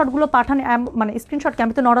স্ক্রিনশটগুলো পাঠান, মানে স্ক্রিনশটকে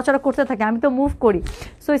আমি তো নড়াচড়া করতে থাকি, আমি তো মুভ করি,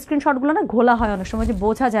 সো স্ক্রিনশটগুলো না ঘোলা হয় অনেক সময়, যে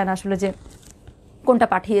বোঝা যায় না আসলে যে কোনটা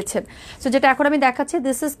পাঠিয়েছেন। সো যেটা এখন আমি দেখাচ্ছি,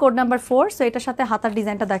 this is code number 4, so এটার সাথে হাতার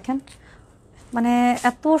ডিজাইনটা দেখেন, মানে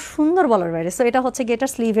এত সুন্দর বলার বাইরে। সো এটা হচ্ছে গিয়ে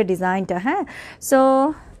এটার স্লিভের ডিজাইনটা, হ্যাঁ। সো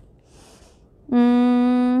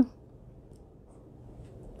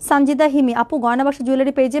সঞ্জিদা হিমি আপু, গয়না বাক্স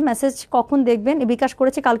জুয়েলারি পেজে মেসেজ কখন দেখবেন? বিকাশ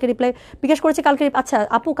করেছি কালকে, আচ্ছা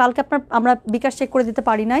আপু কালকে আমরা বিকাশ চেক করে দিতে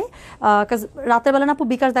পারি নাই, রাতের বেলা না আপু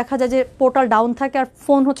বিকাশ দেখা যায় যে পোর্টাল ডাউন থাকে আর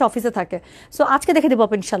ফোন হচ্ছে অফিসে থাকে। সো আজকে দেখে দেবো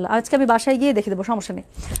ইনশাল্লাহ, আজকে আমি বাসায় গিয়ে দেখে দেবো, সমস্যা নেই।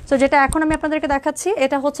 সো যেটা এখন আমি আপনাদেরকে দেখাচ্ছি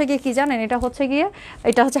এটা হচ্ছে গিয়ে কি জানেন,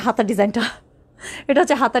 এটা হচ্ছে হাতার ডিজাইনটা এটা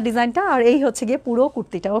হচ্ছে হাতা ডিজাইনটা, আর এই হচ্ছে গিয়ে পুরো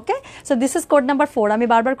কুর্তিটা। ওকে, so this is code number 4। আমি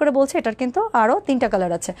বারবার করে বলছি এটার কিন্তু আরও 3টা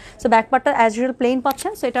কালার আছে। সো ব্যাক পার্টটা অ্যাজ ইউজুয়াল প্লেন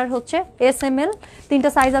পাচ্ছেন। সো এটার হচ্ছে এস এম এল 3টা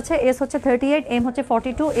সাইজ আছে। এস হচ্ছে 38, এম হচ্ছে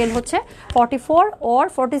 42, এল হচ্ছে 44 or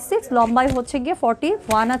 46, লম্বাই হচ্ছে গিয়ে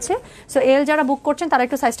 41 আছে। সো এল যারা বুক করছেন তারা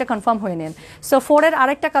একটু সাইজটা কনফার্ম হয়ে নেন। সো 4 এর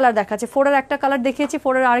আরেকটা কালার দেখাচ্ছে, 4 এর একটা কালার দেখিয়েছি,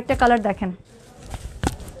 4 এর আরেকটা কালার দেখেন।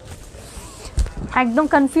 একদম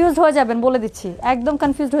কনফিউজড হয়ে যাবেন, বলে দিচ্ছি, একদম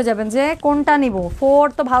কনফিউজড হয়ে যাবেন যে কোনটা নিব। 4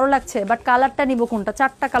 তো ভালো লাগছে, বাট কালারটা নিব কোনটা?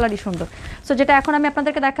 4টা কালারই সুন্দর। সো যেটা এখন আমি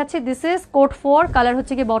আপনাদেরকে দেখাচ্ছি, দিস ইজ কোড 4, কালার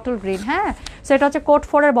হচ্ছে কি বটল গ্রিন। হ্যাঁ, সো এটা হচ্ছে কোড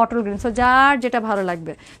 4 এর বটল গ্রিন। সো যার যেটা ভালো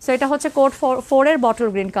লাগবে। সো এটা হচ্ছে কোড 4 এর বটল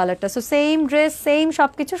গ্রিন কালারটা। সো সেম ড্রেস, সেম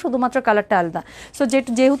সব কিছু, শুধুমাত্র কালারটা আলাদা। সো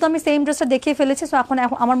যেহেতু আমি সেম ড্রেসটা দেখিয়ে ফেলেছি, সো এখন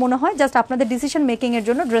আমার মনে হয় জাস্ট আপনাদের ডিসিশন মেকিংয়ের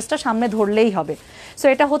জন্য ড্রেসটা সামনে ধরলেই হবে। সো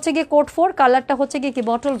এটা হচ্ছে গিয়ে কোড 4, কালারটা হচ্ছে গিয়ে কি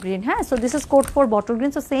বটল গ্রিন। হ্যাঁ, so this is code 4 bottle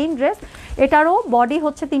green. So same dress, এটারও বডি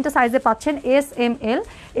হচ্ছে 3টা সাইজে পাচ্ছেন, এস এম এল।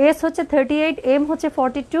 এস হচ্ছে 38, এম হচ্ছে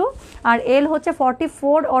 42, আর এল হচ্ছে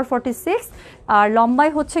 44 or 46, আর লম্বাই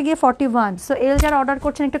হচ্ছে গিয়ে 41। সো এল যারা অর্ডার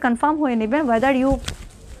করছেন একটু কনফার্ম হয়ে নেবেন ওয়েদার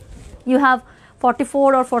ইউ হ্যাভ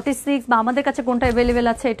 44 or 46 বা আমাদের কাছে কোনটা অ্যাভেলেবেল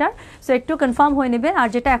আছে এটা। সো একটু কনফার্ম হয়ে নেবেন। আর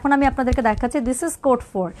যেটা এখন আমি আপনাদেরকে দেখাচ্ছি, দিস ইজ কোড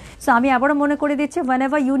 4। সো আমি আবারও মনে করে দিচ্ছি, when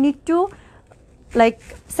ever you need to like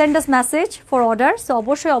send us message for order, so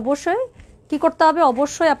অবশ্যই কী করতে হবে?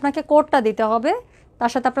 অবশ্যই আপনাকে কোডটা দিতে হবে,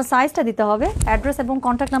 তার সাথে আপনার সাইজটা দিতে হবে, অ্যাড্রেস এবং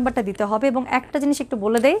কন্ট্যাক্ট নাম্বারটা দিতে হবে। এবং একটা জিনিস একটু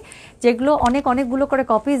বলে দেই, যেগুলো অনেকগুলো করে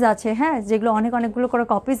কপিজ আছে, হ্যাঁ, যেগুলো অনেকগুলো করে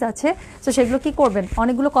কপিজ আছে, সো সেগুলো কি করবেন?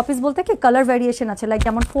 অনেকগুলো কপিজ বলতে কি কালার ভ্যারিয়েশন আছে, লাইক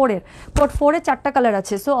যেমন 4 এর কোড 4 এর 4টা কালার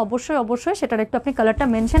আছে। সো অবশ্যই সেটার একটু আপনি কালারটা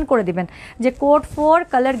মেনশন করে দিবেন যে code 4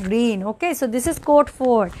 colour green. Okay, so this is code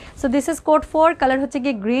 4। So this is code 4, colour হচ্ছে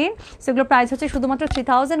গিয়ে গ্রিন। সেগুলো প্রাইস হচ্ছে শুধুমাত্র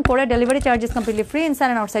 3000 করে, delivery charges completely free inside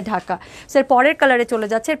and outside Dhaka. So এর পরের কালারে চলে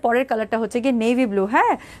যাচ্ছে। এর পরের কালারটা হচ্ছে গিয়ে নেভি ব্লু।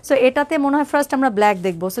 হ্যাঁ, সো এটাতে মনে হয় ফার্স্ট আমরা ব্ল্যাক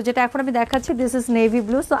দেখবো। সো যেটা এখন আমি দেখাচ্ছি, this is navy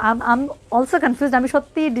blue. So um also confused, আমি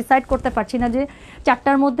সত্যি ডিসাইড করতে পারছি না যে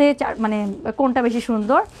 4টার মধ্যে মানে কোনটা বেশি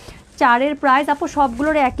সুন্দর। 4 প্রাইস আপু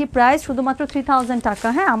সবগুলোর একই প্রাইস, শুধুমাত্র 3000 টাকা।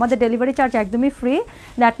 হ্যাঁ, আমাদের ডেলিভারি চার্জ একদমই ফ্রি।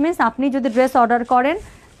 দ্যাট মিনস আপনি যদি ড্রেস অর্ডার করেন,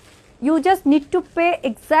 you just need to pay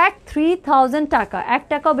exact 3000 টাকা। 1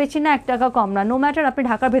 টাকাও বেশি না, 1 টাকা কম না। নো ম্যাটার আপনি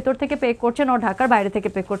ঢাকার ভেতর থেকে পে করছেন ও ঢাকার বাইরে থেকে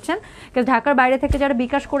পে করছেন। কিন্তু ঢাকার বাইরে থেকে যারা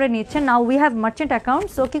বিকাশ করে নিচ্ছেন, now we have merchant account.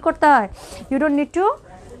 So কী করতে হয়? You don't need to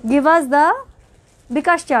give us the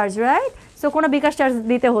bKash charge, right? So কোনো বিকাশ চার্জ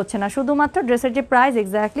দিতে হচ্ছে না, শুধুমাত্র ড্রেসের যে প্রাইস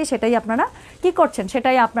এক্স্যাক্টলি সেটাই আপনারা কী করছেন,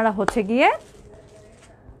 সেটাই আপনারা হচ্ছে গিয়ে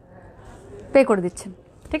পে করে দিচ্ছেন।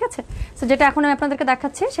 ঠিক আছে, সো যেটা এখন আমি আপনাদেরকে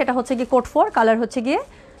দেখাচ্ছি সেটা হচ্ছে গিয়ে কোড 4, কালার হচ্ছে গিয়ে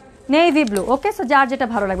নেভি ব্লু। ওকে, সো যার যেটা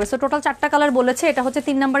ভালো লাগবে। সো টোটাল 4টা কালার বলেছে, এটা হচ্ছে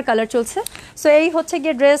 3 নাম্বার কালার চলছে। সো এই হচ্ছে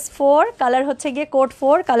গিয়ে ড্রেস 4, কালার হচ্ছে গিয়ে কোড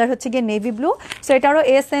 4, কালার হচ্ছে গিয়ে নেভি ব্লু। সো এটারও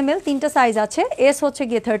এস এম এল 3টা সাইজ আছে। এস হচ্ছে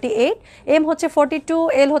গিয়ে 38, এম হচ্ছে 42,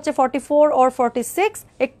 এল হচ্ছে 44 or 46,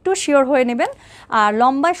 একটু শিওর হয়ে নেবেন। আর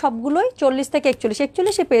লম্বায় সবগুলোই 40 থেকে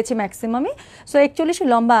 41 পেয়েছি ম্যাক্সিমামই। সো 41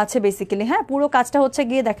 লম্বা আছে বেসিক্যালি। হ্যাঁ, পুরো কাজটা হচ্ছে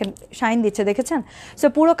গিয়ে দেখেন শাইন দিচ্ছে, দেখেছেন? সো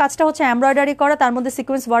পুরো কাজটা হচ্ছে এমব্রয়ডারি করা, তার মধ্যে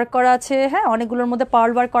সিকোয়েন্স ওয়ার্ক করা আছে। হ্যাঁ, অনেকগুলোর মধ্যে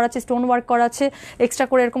পার্ল ওয়ার্ক করা আছে, স্টোন ওয়ার্ক করা আছে, এক্সট্রা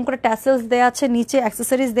করে এরকম করে ট্যাসেলস দেওয়া আছে, নিচে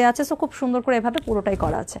অ্যাক্সেসরিজ দেওয়া আছে। সো খুব সুন্দর করে এভাবে পুরোটাই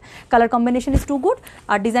করা আছে। Colour combination is two good,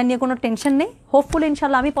 R design নিয়ে কোনো টেনশন নেই। হোপফুলি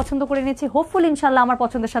ইনশাল্লাহ আমি পছন্দ করে নিয়েছি, হোপফুলি ইনশাল্লাহ আমার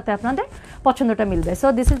পছন্দের সাথে আপনাদের পছন্দটা মিলবে। So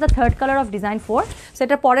this is the third colour of design 4।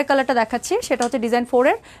 সেটার পরের কালারটা দেখাচ্ছি, সেটা হচ্ছে ডিজাইন 4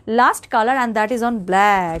 এর last colour, and that is on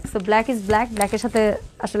black. So black is black, ব্ল্যাকের সাথে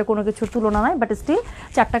আসলে কোনো কিছুর তুলনা নয়, বাট স্টিল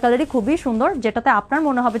 4টা কালারই খুবই সুন্দর। যেটাতে আপনার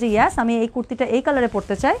মনে হবে যে ইয়াস আমি এই কুর্তিটা এই কালারে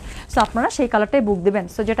পরতে চাই, সো আপনারা সেই কালারটাই বুক দেবেন।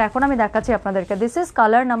 সো যেটা এখন আমি দেখাচ্ছি আপনাদেরকে, this is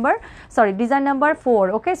design number 4।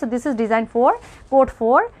 Okay, so this is design 4, code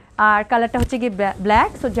 4, আর কালারটা হচ্ছে গিয়ে ব্ল্যাক।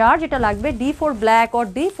 সো যার যেটা লাগবে, D for black or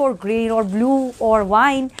D for green or blue or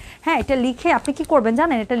wine, হ্যাঁ, এটা লিখে আপনি কি করবেন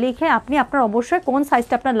জানেন? এটা লিখে আপনি আপনার অবশ্যই কোন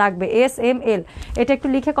সাইজটা আপনার লাগবে, এস এম এল, এটা একটু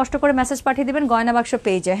লিখে কষ্ট করে মেসেজ পাঠিয়ে দেবেন গয়না বাক্স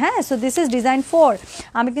পেজে। হ্যাঁ, সো দিস ইজ ডিজাইন 4।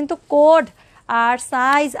 আমি কিন্তু কোড আর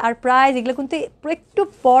সাইজ আর প্রাইস এগুলো কিন্তু একটু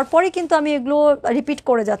পরপরই কিন্তু আমি এগুলো রিপিট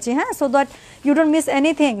করে যাচ্ছি। হ্যাঁ, so that you don't miss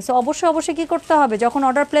anything. So অবশ্যই কী করতে হবে, যখন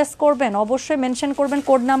অর্ডার প্লেস করবেন অবশ্যই মেনশন করবেন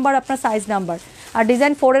কোড নাম্বার, আপনার সাইজ নাম্বার। আর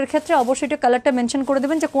ডিজাইন 4 এর ক্ষেত্রে অবশ্যই একটু কালারটা মেনশন করে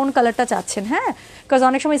দেবেন যে কোন কালারটা চাচ্ছেন। হ্যাঁ, বিকজ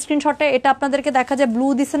অনেক সময় স্ক্রিনশটে এটা আপনাদেরকে দেখা যায় ব্লু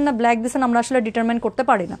দিচ্ছেন না ব্ল্যাক দিচ্ছেন, আমরা আসলে ডিটারমাইন করতে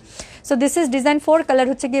পারি না। So this is design 4, colour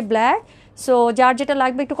হচ্ছে গিয়ে ব্ল্যাক। সো যার যেটা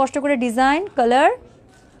লাগবে একটু কষ্ট করে ডিজাইন, কালার,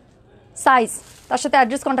 সাইজ, তার সাথে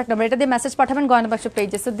অ্যাড্রেস, কন্ট্যাক্ট নাম্বার এটা দিয়ে মেসেজ পাঠাবেন গয়না বাক্স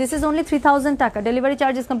পেজে। সো দিস ইজ অনলি 3000 টাকা, delivery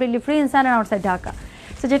charge is completely free inside and outside Dhaka.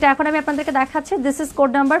 So যেটা এখন আমি আপনাদেরকে দেখাচ্ছি, this is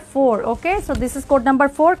code number 4। Okay, so this is code number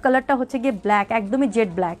 4, কালারটা হচ্ছে গিয়ে ব্ল্যাক, একদমই জেড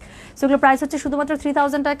ব্ল্যাক। সো এগুলো প্রাইস হচ্ছে শুধুমাত্র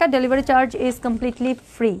 3000 টাকা, delivery charge is completely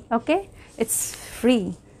free. Okay, it's free.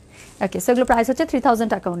 Okay, so এগুলো প্রাইস হচ্ছে 3000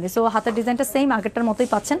 টাকা অনলি। সো হাতের ডিজাইনটা সেম আগেরটার মতোই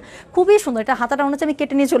পাচ্ছেন, খুবই সুন্দর। এটা হাতাটা মনে হচ্ছে আমি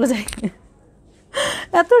কেটে নিয়ে চলে যাই,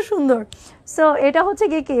 এত সুন্দর। সো এটা হচ্ছে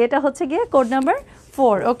গিয়ে কি, এটা হচ্ছে গিয়ে কোড নাম্বার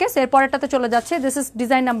 4। ওকে, সো এর পরেরটাতে চলে যাচ্ছে, this is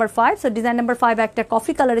design number 5। So design number 5 একটা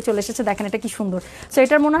কফি কালারে চলে এসেছে, দেখেন এটা কি সুন্দর। সো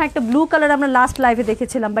এটার মনে হয় একটা ব্লু কালার আমরা লাস্ট লাইভে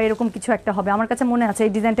দেখেছিলাম, বা এরকম কিছু একটা হবে, আমার কাছে মনে আছে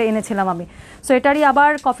এই ডিজাইনটা এনেছিলাম আমি। সো এটারই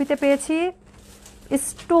আবার কফিতে পেয়েছি, ইটস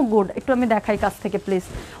টু গুড। একটু আমি দেখাই কাছ থেকে প্লিজ,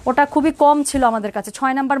 ওটা খুবই কম ছিল আমাদের কাছে,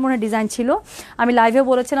 6 নাম্বার মনে ডিজাইন ছিল, আমি লাইভেও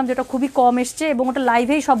বলেছিলাম যে ওটা খুবই কম এসছে, এবং ওটা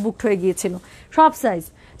লাইভেই সব বুকড হয়ে গিয়েছিল, সব সাইজ।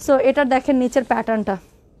 সো এটার দেখেন নিচের প্যাটার্নটা,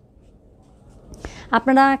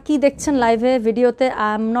 আপনারা কি দেখছেন লাইভে ভিডিওতে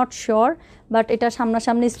I am not sure, but এটা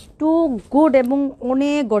সামনাসামনি টু গুড এবং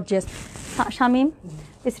অনেক গর্জিয়াস। শামিম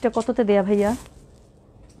এসিটা কততে দেয়া ভাইয়া?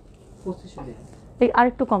 এই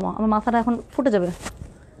আরেকটু কমো, আমার মাথাটা এখন ফুটে যাবে,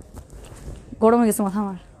 গরম হয়ে গেছে মাথা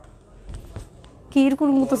আমার। কি এরকম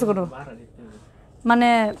করতেছে কোনো, মানে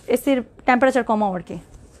এসির টেম্পারেচার কমাও আর কি,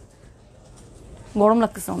 গরম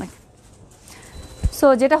লাগতেছে অনেক। সো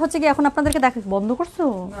যেটা হচ্ছে কি এখন আপনাদেরকে দেখা, বন্ধ করছো?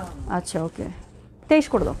 আচ্ছা ওকে, 23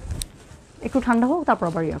 করে দাও, একটু ঠান্ডা হোক তারপর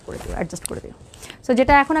আবার ইয়া করে দিও, অ্যাডজাস্ট করে দিও। সো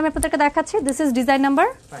যেটা এখন আমি আপনাদেরকে দেখাচ্ছি, this is design number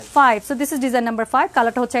 5। So this is design number 5।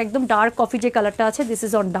 কালারটা হচ্ছে একদম ডার্ক কফি, যে কালারটা আছে this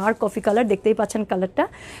is on dark coffee colour, দেখতেই পাচ্ছেন কালারটা।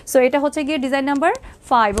 সো এটা হচ্ছে গিয়ে ডিজাইন নাম্বার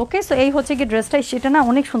 5। ওকে, সো এই হচ্ছে গিয়ে ড্রেসটা, সেটা না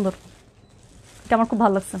অনেক সুন্দর, এটা আমার খুব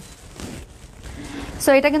ভালো লাগছে।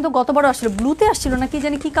 সো এটা কিন্তু গতবারও আসলে ব্লুতে আসছিল না, কি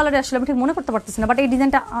জানি কি কালারে আসলে আমি ঠিক মনে করতে পারতেছি না, বাট এই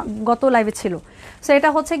ডিজাইনটা গত লাইভে ছিল। সো এটা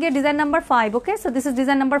হচ্ছে গিয়ে design number 5। Okay, so this is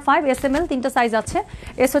design number 5। SML 3টা সাইজ আছে,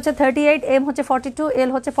 এস হচ্ছে 38, এম হচ্ছে 42, এল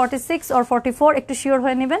হচ্ছে 46 or 44, একটু শিওর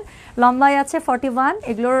হয়ে নেবেন। লম্বাই আছে 41।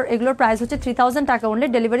 এগুলোর প্রাইস হচ্ছে 3000 টাকা only,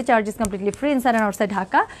 delivery charge is completely free inside and outside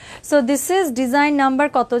Dhaka. So this is design number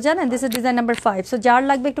কত জানেন? This is design number 5। So যার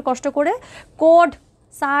লাগবে একটু কষ্ট করে code,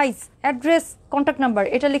 size, address, contact number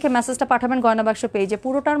এটা লিখে মেসেজটা পাঠাবেন গয়না বাক্স পেজে।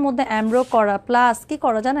 পুরোটার মধ্যে অ্যামব্রো করা, প্লাস কি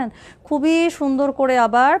করা জানেন, খুবই সুন্দর করে,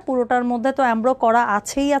 আবার পুরোটার মধ্যে তো অ্যামব্রো করা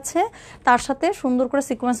আছেই আছে, তার সাথে সুন্দর করে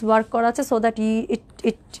সিকোয়েন্স ওয়ার্ক করা আছে, so that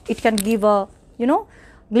it can give a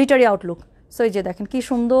glittery Outlook. So এই যে দেখেন কি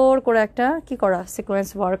সুন্দর করে একটা কি করা, সিকোয়েন্স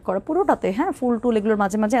ওয়ার্ক করা পুরোটাতে, হ্যাঁ, ফুল টুল এগুলোর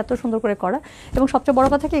মাঝে মাঝে এত সুন্দর করে করা। এবং সবচেয়ে বড়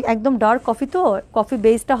কথা কি, একদম ডার্ক কফি, তো কফি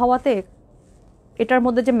বেসটা হওয়াতে এটার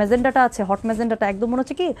মধ্যে যে মেজেন্ডাটা আছে, হট মেজেন্ডাটা একদম মনে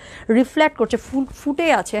হচ্ছে কি রিফ্লেক্ট করছে, ফুটে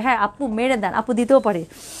আছে। হ্যাঁ আপু মেরে দেন, আপু দিতেও পারে,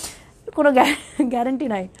 কোনো গ্যারেন্টি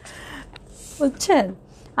নাই, বুঝছেন?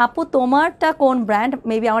 আপু তোমারটা কোন ব্র্যান্ড?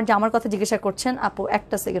 মেবি আমার জামার কথা জিজ্ঞাসা করছেন আপু,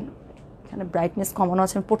 একটা সেকেন্ড, এখানে ব্রাইটনেস কমানো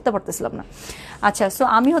আছে, আমি পড়তে পারতেছিলাম না। আচ্ছা, সো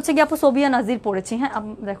আমি হচ্ছে কি আপু সোবিয়া নাজির পড়েছি, হ্যাঁ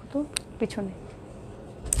দেখো তো পিছনে,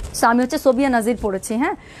 সো আমি হচ্ছে সোবিয়া নাজির পড়েছি।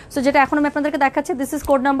 হ্যাঁ, সো যেটা এখন আমি আপনাদেরকে দেখাচ্ছি, this is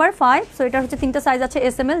code number 5। So এটা হচ্ছে 3টা সাইজ আছে,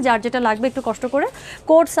 SML, যার যেটা লাগবে একটু কষ্ট করে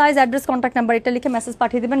code, size, address, contact number এটা লিখে মেসেজ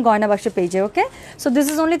পাঠিয়ে দেবেন গয়না বাক্স পেজে। ওকে, সো দিস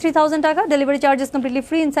ইজ অনলি 3000 টাকা, delivery charge is completely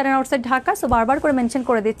free inside and outside Dhaka. So বারবার করে মেনশন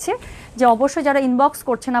করে দিচ্ছি যে অবশ্যই যারা ইনবক্স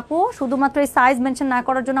করছেন আপু, শুধুমাত্র এই সাইজ মেনশন না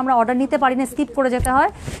করার জন্য আমরা অর্ডার নিতে পারি না, স্কিপ করে যেতে হয়,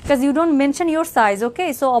 because you don't mention your size. Okay,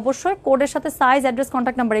 so অবশ্যই কোডের সাথে সাইজ, অ্যাড্রেস,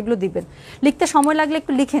 কন্ট্যাক্ট নাম্বার এগুলো দিবেন। লিখতে সময় লাগলে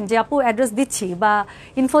একটু লিখেন যে আপু অ্যাড্রেস দিচ্ছি বা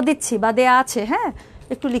ইনফো দিচ্ছি বা দেয়া আছে, হ্যাঁ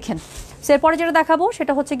একটু লিখেন। সো এরপরে যেটা দেখাবো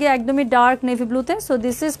সেটা হচ্ছে গিয়ে একদমই dark navy ব্লুতে। So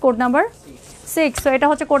this is code number 6। So এটা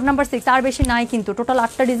হচ্ছে কোড নাম্বার 6, আর বেশি নাই কিন্তু, total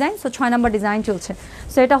 8টা design, so 6 number design চলছে।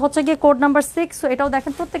 সো এটা হচ্ছে গিয়ে কোড নাম্বার 6। সো এটাও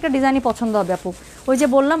দেখেন প্রত্যেকটা ডিজাইনই পছন্দ হবে আপু, ওই যে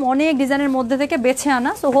বললাম অনেক ডিজাইনের মধ্যে থেকে বেছে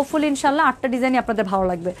আনা। সো হোপফুলি ইনশাল্লাহ 8টা ডিজাইনই আপনাদের ভালো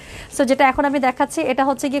লাগবে। সো যেটা এখন আমি দেখাচ্ছি এটা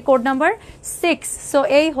হচ্ছে গিয়ে কোড নাম্বার 6। সো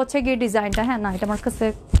এই হচ্ছে গিয়ে ডিজাইনটা, হ্যাঁ না এটা আমার কাছে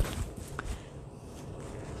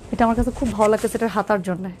খুব ভালো লাগছে, এটার হাতার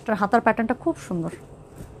জন্য, এটার হাতার প্যাটার্নটা খুব সুন্দর।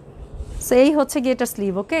 সো এই হচ্ছে গিয়ে এটা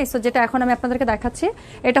স্লিভ। ওকে, সো যেটা এখন আমি আপনাদেরকে দেখাচ্ছি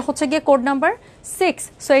এটা হচ্ছে গিয়ে কোড নাম্বার 6।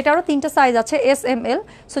 সো এটারও 3টা সাইজ আছে, SML।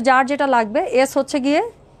 সো যার যেটা লাগবে, এস হচ্ছে গিয়ে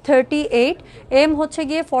 38, এম হচ্ছে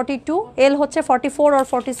গিয়ে 42, এল হচ্ছে 44 or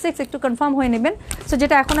 46, একটু কনফার্ম হয়ে নেবেন। সো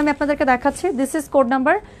যেটা এখন আমি আপনাদেরকে দেখাচ্ছি, দিস ইজ কোড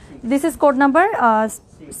নাম্বার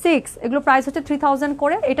 6। এগুলো প্রাইস হচ্ছে 3000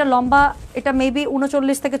 করে। এটা লম্বা, এটা মেবি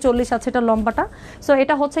 39 থেকে 40 আছে এটা লম্বাটা। সো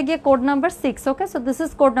এটা হচ্ছে গিয়ে code number 6। Okay, so this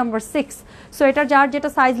is code number 6। So এটার যার যেটা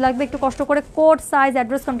সাইজ লাগবে একটু কষ্ট করে code, size,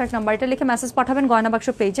 address, contact number এটা লিখে মেসেজ পাঠাবেন গয়না বাক্স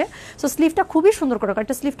পেজে। সো স্লিভটা খুবই সুন্দর করে,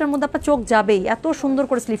 একটা স্লিভটার মধ্যে আপনার চোখ যাবেই, এত সুন্দর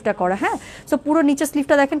করে স্লিভটা করা। হ্যাঁ, সো পুরো নিচে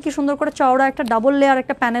স্লিভটা দেখেন কি সুন্দর করে চওড়া, একটা ডাবল লেয়ার,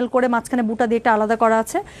 একটা প্যানেল করে মাঝখানে বুটা দিয়ে একটা আলাদা করা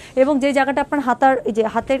আছে, এবং যে জায়গাটা আপনার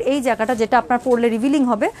হাতের এই জায়গাটা যেটা আপনার পরলে রিভিলিং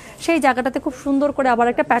হবে, সেই জায়গাটাতে খুব সুন্দর করে আবার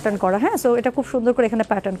একটা প্যাটার্ন করা। হ্যাঁ, সো এটা খুব সুন্দর করে এখানে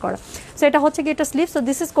প্যাটার্ন করা। সো এটা হচ্ছে গিয়ে এটা sleeve. So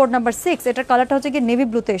this is code number 6। এটার কালারটা হচ্ছে গিয়ে নেভি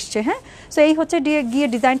ব্লুতে এসছে। হ্যাঁ, সো এই হচ্ছে গিয়ে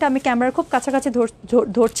ডিজাইনটা, আমি ক্যামেরার খুব কাছাকাছি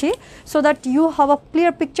ধরছি, so that you have a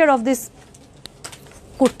clear picture of this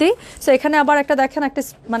kurti. So এখানে আবার একটা দেখেন একটা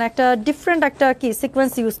মানে একটা ডিফারেন্ট একটা কি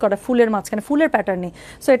সিকোয়েন্স ইউজ করা ফুলের মাঝখানে, ফুলের প্যাটার্নে।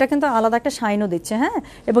 সো এটা কিন্তু আলাদা একটা শাইনও দিচ্ছে, হ্যাঁ।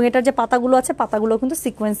 এবং এটার যে পাতাগুলো আছে পাতাগুলো কিন্তু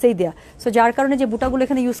সিকোয়েন্সেই দেওয়া। সো যার কারণে যে বুটাগুলো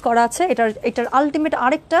এখানে ইউজ করা আছে এটার আলটিমেট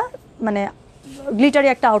আরেকটা মানে গ্লিটারি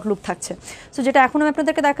একটা আউটলুক থাকছে। সো যেটা এখন আমি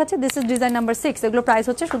আপনাদেরকে দেখাচ্ছি, দিস ইজ ডিজাইন নাম্বার 6। এগুলো প্রাইস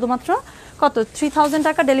হচ্ছে শুধুমাত্র কত 3000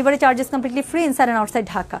 টাকা, delivery charges completely free inside and outside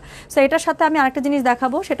Dhaka. So এটার সাথে আমি আরেকটা জিনিস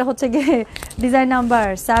দেখাবো, সেটা হচ্ছে গিয়ে ডিজাইন নাম্বার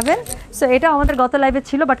 7। সো এটা আমাদের গত লাইভে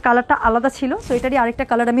ছিল বাট কালারটা আলাদা ছিল। সো এটারই আরেকটা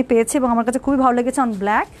কালার আমি পেয়েছি এবং আমার কাছে খুবই ভালো লেগেছে অন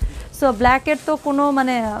ব্ল্যাক। সো ব্ল্যাকের তো কোনো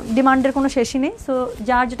মানে ডিমান্ডের কোনো শেষই নেই। সো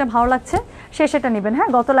যার যেটা ভালো লাগছে সে সেটা নেবেন, হ্যাঁ।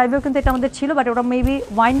 গত লাইভেও কিন্তু এটা আমাদের ছিল বাট ওটা মেবি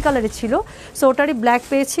ওয়াইন কালারের ছিল। সো ওটারই ব্ল্যাক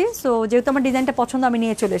পেয়েছি। সো যেহেতু আমার ডিজাইনটা পছন্দ আমি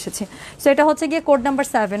নিয়ে চলে এসেছি। সো এটা হচ্ছে গিয়ে কোড নাম্বার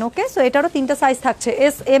 7, ওকে। সো এটারও 3টা সাইজ থাকছে,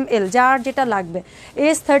 S, M, L, যার যেটা লাগবে।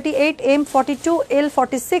 S 38, M 42, L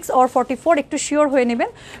 46 or 44, একটু শিওর হয়ে নেবেন।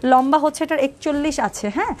 লম্বা হচ্ছে এটার 41 আছে,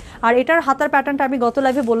 হ্যাঁ। আর এটার হাতার প্যাটার্নটা আমি গত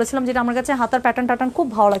লাইভে বলেছিলাম যেটা আমার কাছে হাতার প্যাটার্ন খুব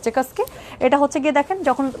ভালো লাগছে কাজকে। এটা হচ্ছে গিয়ে দেখেন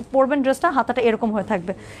যখন পরবেন ড্রেসটা হাতাটা এরকম হয়ে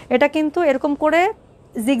থাকবে। এটা কিন্তু এরকম করে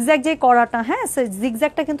জিগজ্যাগ যে করাটা, হ্যাঁ, সে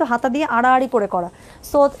জিগজ্যাগটা কিন্তু হাতা দিয়ে আড়াআড়ি করে করা।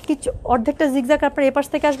 সো কিছু অর্ধেকটা জিগজ্যাগ আপনার এপাশ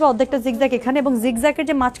থেকে আসবে, অর্ধেকটা জিগজ্যাগ এখানে, এবং জিগজ্যাগের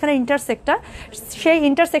যে মাঝখানে ইন্টারসেক্টটা সেই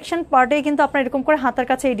ইন্টারসেকশন পার্টেই কিন্তু আপনার এরকম করে হাতার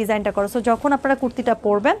কাছে এই ডিজাইনটা করো। সো যখন আপনারা কুর্তিটা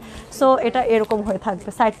পরবেন সো এটা এরকম হয়ে থাকবে,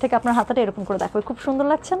 সাইড থেকে আপনার হাতাটা এরকম করে দেখবে, খুব সুন্দর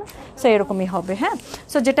লাগছে না? সো এরকমই হবে, হ্যাঁ।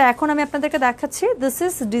 সো যেটা এখন আমি আপনাদেরকে দেখাচ্ছি, this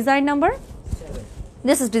is design number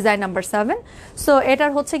 7। So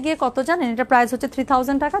এটার হচ্ছে গিয়ে কত জানেন? এটার প্রাইস হচ্ছে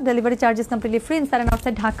 3000 টাকা, delivery charges completely free inside and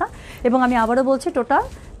outside Dhaka. এবং আমি আবারও বলছি টোটাল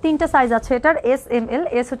 3টা সাইজ আছে এটার, S, M, L।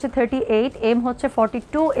 S হচ্ছে 38, M হচ্ছে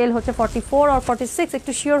 42, L হচ্ছে 44 or 46,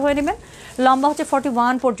 একটু শিওর হয়ে নেবেন। লম্বা হচ্ছে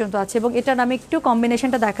 41 পর্যন্ত আছে। এবং এটার আমি একটু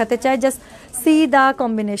কম্বিনেশনটা দেখাতে চাই, জাস্ট সি দা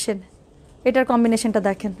কম্বিনেশন। এটার কম্বিনেশনটা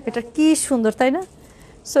দেখেন, এটা কি সুন্দর, তাই না?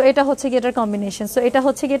 সো এটা হচ্ছে গিয়ে এটার কম্বিনেশন। সো এটা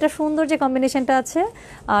হচ্ছে গিয়ে এটা সুন্দর যে কম্বিনেশনটা আছে,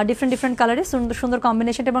 ডিফারেন্ট কালারে সুন্দর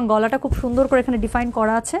কম্বিনেশনটা, এবং গলাটা খুব সুন্দর করে এখানে ডিফাইন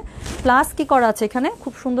করা আছে। প্লাস কি করা আছে এখানে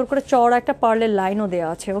খুব সুন্দর করে চওড়া একটা পার্লের লাইনও দেওয়া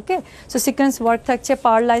আছে, ওকে। সো সিকোয়েন্স ওয়ার্ক থাকছে,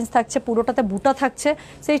 পার্ল লাইন্স থাকছে, পুরোটাতে বুটা থাকছে।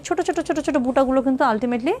 সেই ছোট ছোট বুটাগুলো কিন্তু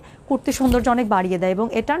আলটিমেটলি কুর্তি সৌন্দর্য অনেক বাড়িয়ে দেয়। এবং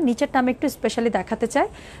এটার নিচেরটা আমি একটু স্পেশালি দেখাতে চাই।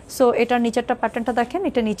 সো এটার নিচেরটা প্যাটার্নটা দেখেন,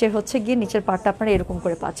 এটা নিচের হচ্ছে গিয়ে নিচের পার্টটা আপনারা এরকম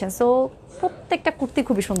করে পাচ্ছেন। সো প্রত্যেকটা কুর্তি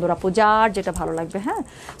খুবই সুন্দর আপু, যার যেটা ভালো লাগবে, হ্যাঁ।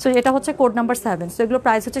 সো এটা হচ্ছে কোড নাম্বার 7। সো এগুলো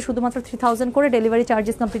প্রাইস হচ্ছে শুধুমাত্র 3000 করে, delivery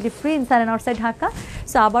charges completely free inside and outside Dhaka.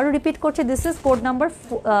 So আবারও রিপিট করছি, this is code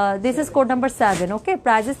number 7, okay.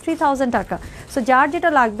 Price is 3000 টাকা। সো যার যেটা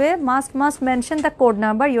লাগবে must mention the code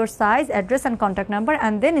number, your size, address and contact number,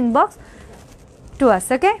 and then inbox to us,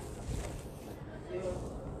 ওকে।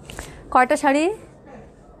 কয়টা শাড়ি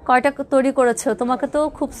কয়টা তৈরি করেছো? তোমাকে তো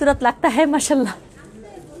খুবসুরত লাগতা হ্যাঁ, মাশাল্লাহ।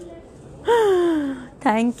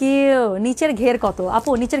 Thank you. নিচের ঘের কত আপু?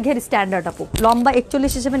 নিচের ঘের স্ট্যান্ডার্ড আপু, লম্বা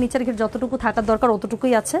 41 হিসেবে নিচের ঘের যতটুকু থাকার দরকার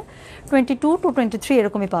অতটুকুই আছে। 22 to 23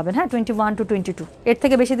 এরকমই পাবেন, হ্যাঁ। 21 to 22, এর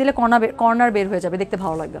থেকে বেশি দিলে কর্নার বের হয়ে যাবে, দেখতে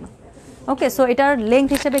ভালো লাগবে না, ওকে। সো এটার লেংথ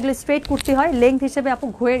হিসেবে, এগুলো স্ট্রেট কুর্তি হয়, লেংথ হিসেবে আপু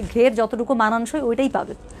ঘের যতটুকু মানানসই ওইটাই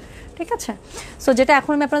পাবেন, ঠিক আছে। সো যেটা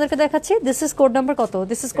এখন আমি আপনাদেরকে দেখাচ্ছি, দিস ইজ কোড নাম্বার কত?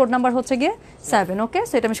 দিস ইজ কোড নাম্বার হচ্ছে গিয়ে 7, ওকে।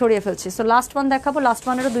 সো এটা আমি সরিয়ে ফেলছি। সো লাস্ট ওয়ান দেখাবো। লাস্ট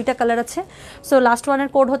ওয়ানেরও 2টা কালার আছে। সো লাস্ট ওয়ানের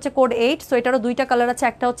কোড হচ্ছে কোড 8। সো এটারও 2টা কালার আছে,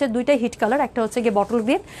 একটা হচ্ছে 2টাই হিট কালার, একটা হচ্ছে গিয়ে বটল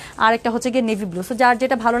গ্রিন আর একটা হচ্ছে গিয়ে নেভি ব্লু। সো যার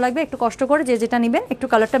যেটা ভালো লাগবে একটু কষ্ট করে যে যেটা নেবেন একটু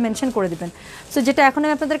কালারটা মেনশন করে দিবেন। সো যেটা এখন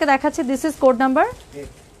আমি আপনাদেরকে দেখাচ্ছি, this is code number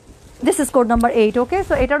 8, okay.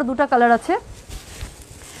 So এটারও 2টা কালার আছে।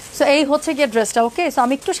 সো এই হচ্ছে গিয়ে ড্রেসটা, ওকে। সো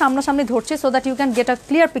আমি একটু সামনাসামনি ধরছি so that you can get a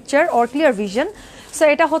clear picture or clear vision. So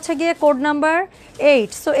এটা হচ্ছে গিয়ে কোড নাম্বার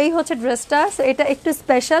 8। সো এই হচ্ছে ড্রেসটা। সো এটা একটু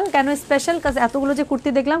স্পেশাল, কেন স্পেশাল? কাজ এতগুলো যে কুর্তি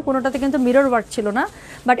দেখলাম কোনোটাতে কিন্তু মিরর ওয়ার্ক ছিল না,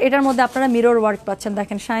 বাট এটার মধ্যে আপনারা মিরর ওয়ার্ক পাচ্ছেন,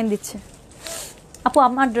 দেখেন শাইন দিচ্ছে। আপু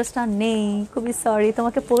আমার ড্রেসটা নেই, খুবই সরি,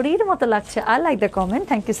 তোমাকে পরীর মতো লাগছে। I like the comment,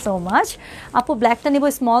 thank you so much. আপু ব্ল্যাকটা নিব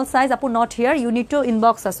স্মল সাইজ, আপু not here, you need to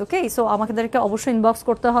inbox us, okay. So আমাদেরকে অবশ্যই ইনবক্স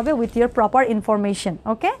করতে হবে with your proper information,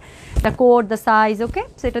 okay. The code, the size, okay.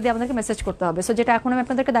 So এটা দিয়ে আপনাদেরকে মেসেজ করতে হবে। সো যেটা এখন আমি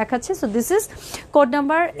আপনাদেরকে দেখাচ্ছি, so this is code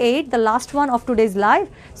number 8, the last one of today's live.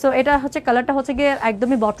 So এটা হচ্ছে কালারটা হচ্ছে গিয়ে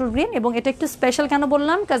একদমই বটল গ্রিন, এবং এটা একটু স্পেশাল কেন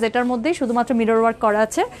বললাম? কাজ এটার মধ্যেই শুধুমাত্র মিরর ওয়ার্ক করা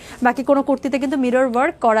আছে, বাকি কোনো কুর্তিতে কিন্তু মিরর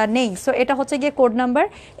ওয়ার্ক করা নেই। সো এটা হচ্ছে গিয়ে কোড নাম্বার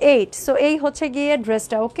 8। সো এই হচ্ছে গিয়ে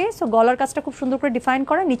ড্রেসটা, ওকে। সো গলার কাজটা খুব সুন্দর করে ডিফাইন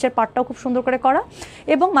করা, নিচের পার্টটাও খুব সুন্দর করে করা,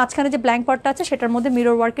 এবং মাঝখানে যে ব্ল্যাঙ্ক পার্টটা আছে সেটার মধ্যে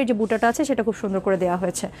মিরর ওয়ার্কের যে বুটাটা আছে সেটা খুব সুন্দর করে দেওয়া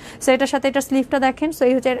হয়েছে। সো এটার সাথে এটা স্লিভটা দেখেন। সো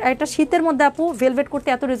এই হচ্ছে একটা শীতের মধ্যে আপু ভেলভেট করতে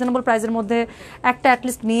এত রিজনেবল প্রাইসের মধ্যে একটা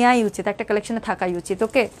অ্যাটলিস্ট নেওয়াই উচিত, একটা কালেকশনে থাকাই উচিত,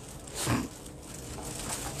 ওকে।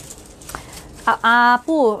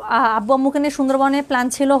 আপু আব্বু আম্মুকে নিয়ে সুন্দরবনে প্ল্যান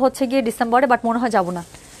ছিল হচ্ছে গিয়ে ডিসেম্বরে, বাট মনে হয় যাবো না,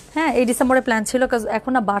 হ্যাঁ এই ডিসেম্বরে প্ল্যান ছিল, কাজ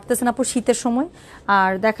এখন না বাড়তেছে না আপু শীতের সময়, আর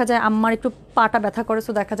দেখা যায় আমার একটু পাটা ব্যথা করে,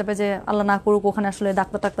 সো দেখা যাবে যে আল্লাহ না করুক ওখানে আসলে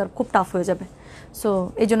ডাক্তার খুব টাফ হয়ে যাবে, সো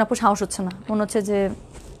এই জন্য আপু সাহস হচ্ছে না, মনে হচ্ছে যে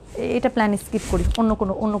এটা প্ল্যান স্কিপ করি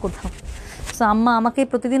অন্য কোথাও। সো আম্মা আমাকে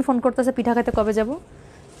প্রতিদিন ফোন করতেছে পিঠা খাইতে কবে যাব,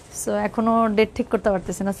 সো এখনও ডেট ঠিক করতে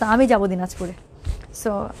পারতেছি না, সো আমি যাবো দিনাজপুরে।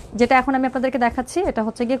 সো যেটা এখন আমি আপনাদেরকে দেখাচ্ছি এটা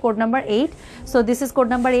হচ্ছে গিয়ে code number 8। So this is code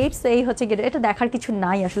number 8। So এই হচ্ছে গিয়ে, এটা দেখার কিছু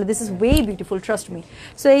নাই আসলে, this is way beautiful, trust me.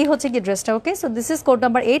 So এই হচ্ছে গিয়ে ড্রেসটা, ওকে। So this is code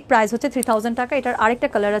number 8, price হচ্ছে 3000 টাকা। এটার আরেকটা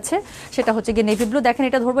কালার আছে, সেটা হচ্ছে গিয়ে নেভি ব্লু। দেখেন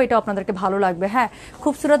এটা ধরবো, এটা আপনাদেরকে ভালো লাগবে। হ্যাঁ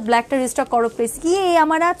খুবসুরত ব্ল্যাকটা রিস্টক করো প্লিজ, কি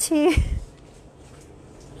আমার আছে।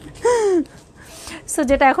 সো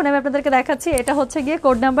যেটা এখন আমি আপনাদেরকে দেখাচ্ছি এটা হচ্ছে গিয়ে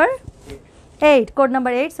code number 8, code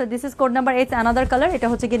number 8। So this is code number 8 another colour, এটা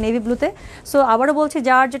হচ্ছে গিয়ে নেভি ব্লুতে। সো আবারও বলছি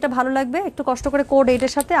যার যেটা ভালো লাগবে একটু কষ্ট করে কোড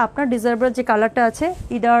 8-এর সাথে আপনার ডিজার্ভার যে কালারটা আছে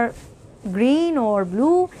ইদার গ্রিন ওর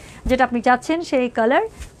ব্লু, যেটা আপনি চাচ্ছেন সেই colour,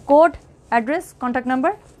 code, address, contact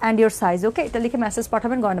number and your size, ওকে, এটা লিখে মেসেজ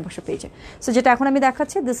পাঠাবেন গয়না বাক্স পেজে। সো যেটা এখন আমি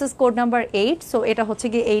দেখাচ্ছি this is code number 8। So এটা হচ্ছে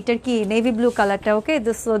গিয়ে 8-এর কি নেভি ব্লু কালারটা, ওকে।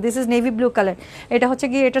 This is navy blue colour. এটা হচ্ছে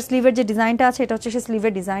গিয়ে এটার স্লিভের যে ডিজাইনটা আছে এটা হচ্ছে সেই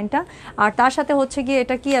স্লিভের ডিজাইনটা, আর তার সাথে হচ্ছে গিয়ে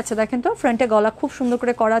এটা কি আছে দেখেন তো, ফ্রন্টে গলা খুব সুন্দর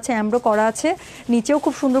করে করা আছে, অ্যামব্রো করা আছে, নিচেও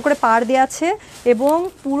খুব সুন্দর করে পাড় দেওয়া আছে, এবং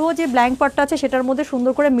পুরো যে ব্ল্যাঙ্ক পার্টটা আছে সেটার মধ্যে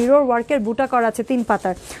সুন্দর করে মিরর ওয়ার্কের বুটা করা আছে 3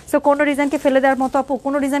 পাতার। সো কোনো ডিজাইনকে ফেলে দেওয়ার মতো আপু,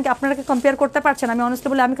 কোনো ডিজাইনকে আপনারা কম্পেয়ার করতে পারছেন? আমি অনেস্টলি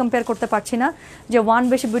বলে আমি কম্পেয়ার করতে পারছি না যে 1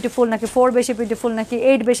 বেশি বিউটিফুল নাকি 4 বেশি বিউটিফুল নাকি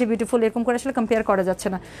 8 বেশি বিউটিফুল, এরকম করে আসলে কম্পেয়ার করা যাচ্ছে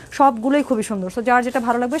না, সবগুলোই খুবই সুন্দর। সো যার যেটা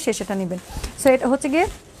ভালো লাগবে সে সেটা নেবেন। সো এটা হচ্ছে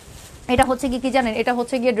গিয়ে কি জানেন, এটা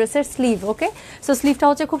হচ্ছে গিয়ে ড্রেসের স্লিভ, ওকে। সো স্লিভটা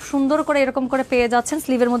হচ্ছে খুব সুন্দর করে এরকম করে পেয়ে যাচ্ছেন,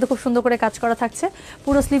 স্লিভের মধ্যে খুব সুন্দর করে কাজ করা থাকছে,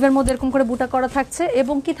 পুরো স্লিভের মধ্যে এরকম করে বুটা করা থাকছে,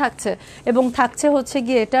 এবং কি থাকছে, এবং থাকছে হচ্ছে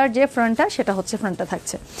গিয়ে এটার যে ফ্রন্টটা সেটা হচ্ছে ফ্রন্টটা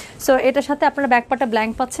থাকছে। সো এটার সাথে আপনারা ব্যাক পার্টটা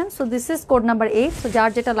ব্ল্যাঙ্ক পাচ্ছেন। So this is code number 8। So যার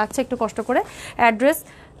যেটা লাগছে একটু কষ্ট করে address,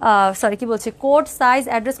 code, size,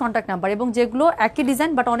 address, contact number, এবং যেগুলো একই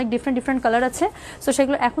ডিজাইন বাট অনেক ডিফারেন্ট কালার আছে, সো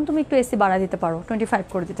সেগুলো এখন তুমি একটু এসি বাড়া দিতে পারো, 25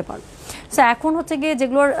 করে দিতে পারো। সো এখন হচ্ছে গিয়ে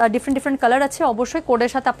যেগুলোর ডিফারেন্ট কালার আছে অবশ্যই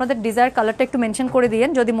কোডের সাথে আপনাদের ডিজায়ার কালারটা একটু মেনশন করে দিয়েন,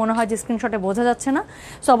 যদি মনে হয় যে স্ক্রিনশটে বোঝা যাচ্ছে না,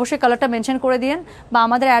 সো অবশ্যই কালারটা মেনশন করে দিয়েন, বা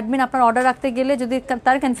আমাদের অ্যাডমিন আপনার অর্ডার রাখতে গেলে যদি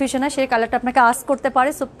তার কনফিউশন হয় সেই কালারটা আপনাকে আস্ক করতে পারে।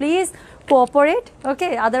 So please cooperate, okay,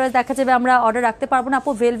 otherwise দেখা যাবে আমরা অর্ডার রাখতে পারবো না।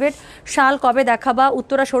 আপু ভেলভেট শাল কবে দেখাবা?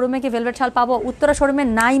 উত্তরা শোরুমে কি ভেলভেট শাল পাবো? উত্তরা শোরুমে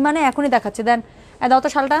নাই মানে এখনই দেখাচ্ছে, দেন দাও তো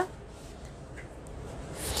শালটা।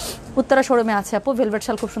 উত্তরা শোরুমে আছে আপু, ভেলভেট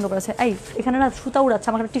শাল খুব সুন্দর করেছে। এই এখানে না সুতা উড়াচ্ছে,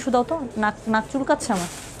 আমাকে টিস্যু দাও তো, নাক চুলকাচ্ছে আমার,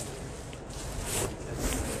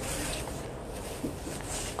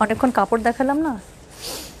 অনেকক্ষণ কাপড় দেখালাম না।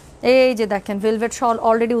 এই যে দেখেন ভেলভেট শল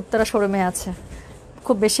অলরেডি উত্তরা শোরুমে আছে,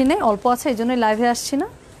 খুব বেশি নেই, অল্প আছে, এই জন্যই লাইভে আসছি না।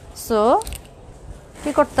 সো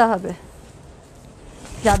কী করতে হবে,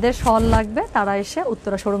 যাদের শল লাগবে তারা এসে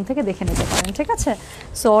উত্তরা শোরুম থেকে দেখে নিতে পারেন, ঠিক আছে।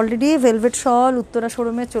 সো অলরেডি ভেলভেট শল উত্তরা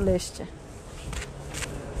শোরুমে চলে এসছে,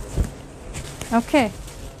 ওকে,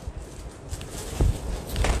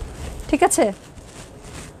 ঠিক আছে।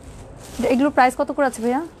 এগুলোর প্রাইস কত করে আছে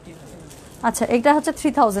ভাইয়া? আচ্ছা এটা হচ্ছে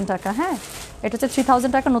 3000 টাকা। হ্যাঁ এটা হচ্ছে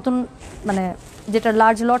 3000 টাকা, নতুন মানে যেটা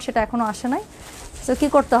লার্জ লট সেটা এখনও আসে নাই। সো কী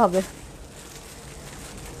করতে হবে?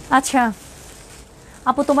 আচ্ছা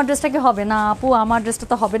আপু তোমার ড্রেসটা কি হবে না? আপু আমার ড্রেসটা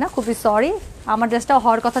তো হবে না, খুবই সরি, আমার ড্রেসটাও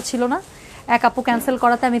হওয়ার কথা ছিল না, এক আপু ক্যান্সেল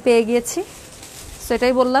করাতে আমি পেয়ে গিয়েছি,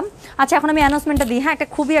 সেটাই বললাম। আচ্ছা এখন আমি অ্যানাউন্সমেন্টটা দিই। হ্যাঁ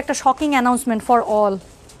খুবই একটা শকিং অ্যানাউন্সমেন্ট ফর অল।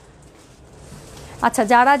 আচ্ছা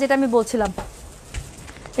যারা, যেটা আমি বলছিলাম,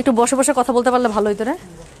 একটু বসে বসে কথা বলতে পারলে ভালো হইতো রে।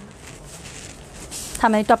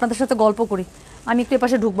 থামে একটু আপনাদের সাথে গল্প করি, আমি একটু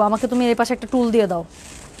এপাশে ঢুকবো, আমাকে তুমি এই পাশে একটা টুল দিয়ে দাও,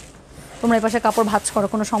 তোমরা এই পাশে কাপড় ভাঁজ করো,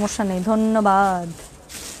 কোনো সমস্যা নেই, ধন্যবাদ।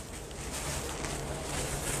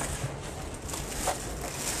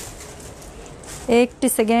 একটি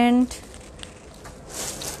সেকেন্ড,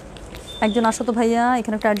 একজন আসো তো ভাইয়া,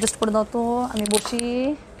 এখানে একটু অ্যাডজাস্ট করে দাও তো, আমি বসি।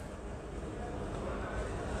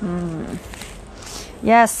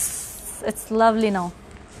 ইয়েস ইটস লাভলি নাও,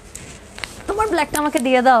 তোমার ব্ল্যাকটা আমাকে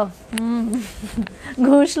দিয়ে দাও,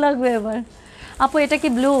 ঘুষ লাগবে এবার। আপু এটা কি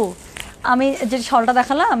ব্লু? আমি যে শলটা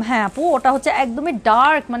দেখালাম, হ্যাঁ আপু ওটা হচ্ছে একদমই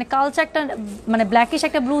ডার্ক, মানে কালচে একটা, মানে ব্ল্যাকিশ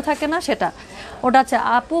একটা ব্লু থাকে না, সেটা ওটা আছে।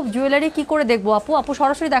 আপু জুয়েলারি কি করে দেখবো? আপু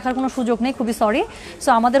সরাসরি দেখার কোনো সুযোগ নেই, খুবই সরি। সো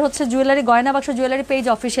আমাদের হচ্ছে জুয়েলারি, গয়না বাক্স জুয়েলারি পেজ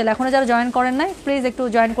অফিসিয়াল, এখনও যারা জয়েন করেন নাই প্লিজ একটু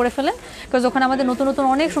জয়েন করে ফেলেন, বিকজ ওখানে আমাদের নতুন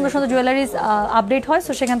অনেক সুন্দর সুন্দর জুয়েলারিজ আপডেট হয়,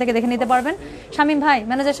 সো সেখান থেকে দেখে নিতে পারবেন। শামীম ভাই,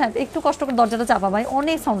 ম্যানেজার সাহেব একটু কষ্ট করে দরজাটা চাপা ভাই,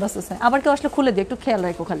 অনেক সাউন্ড আসতেছে, আবার কেউ আসলে খুলে দিও, একটু খেয়াল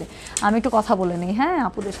রাখো খালি, আমি একটু কথা বলে নিই, হ্যাঁ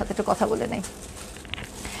আপুদের সাথে একটু কথা বলে নেই।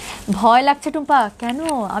 ভয় লাগছে টুম্পা, কেন?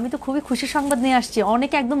 আমি তো খুবই খুশি সংবাদ নিয়ে আসছি,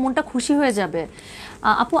 অনেকে একদম মনটা খুশি হয়ে যাবে।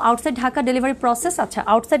 আপু আউটসাইড ঢাকা ডেলিভারি প্রসেস, আচ্ছা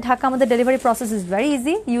আউটসাইড ঢাকা আমাদের delivery process is very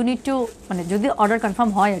easy. You need to, মানে যদি অর্ডার কনফার্ম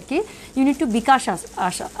হয় আর কি, ইউ নিড টু বিকাশ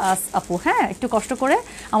আপু, হ্যাঁ একটু কষ্ট করে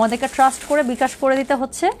আমাদেরকে ট্রাস্ট করে বিকাশ করে দিতে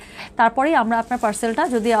হচ্ছে, তারপরেই আমরা আপনার পার্সেলটা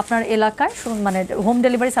যদি আপনার এলাকায় মানে হোম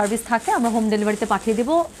ডেলিভারি সার্ভিস থাকে আমরা হোম ডেলিভারিতে পাঠিয়ে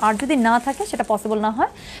দেবো, আর যদি না থাকে সেটা পসিবল না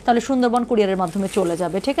হয় তাহলে সুন্দরবন কুরিয়ারের মাধ্যমে চলে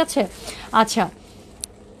যাবে, ঠিক আছে? আচ্ছা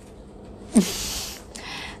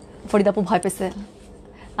ফরিদাপু ভয় পেয়েছে।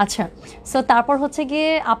 আচ্ছা সো তারপর হচ্ছে গিয়ে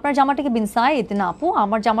আপনার জামাটা কি বিন সাইদ? না আপু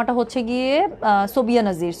আমার জামাটা হচ্ছে গিয়ে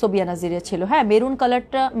সোবিয়া নাজিরের ছিল, হ্যাঁ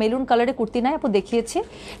মেরুন কালারে কুর্তি নাই আপু, দেখিয়েছি,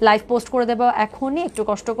 লাইভ পোস্ট করে দেবো এখনই, একটু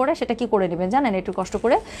কষ্ট করে সেটা কি করে নেবেন জানেন, একটু কষ্ট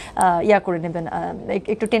করে করে নেবেন,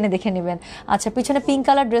 একটু টেনে দেখে নেবেন। আচ্ছা পিছনে পিঙ্ক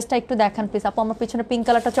কালার ড্রেসটা একটু দেখান প্লিজ আপু, আমার পিছনে পিঙ্ক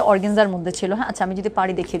কালারটা হচ্ছে অর্গেনজার মধ্যে ছিল, হ্যাঁ আচ্ছা আমি যদি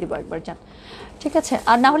পারি দেখিয়ে দিব একবার, যান ঠিক আছে,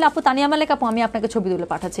 আর না হলে আপু তানিয়া মালিক আপু আমি আপনাকে ছবি তুলে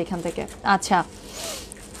পাঠাচ্ছি এখান থেকে। আচ্ছা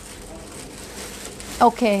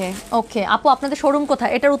ওকে ওকে আপু আপনাদের শোরুম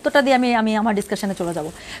কোথায়, এটার উত্তরটা দিয়ে আমি আমার ডিসকাশনে চলে যাব।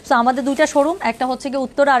 সো আমাদের দুইটা শোরুম, একটা হচ্ছে গিয়ে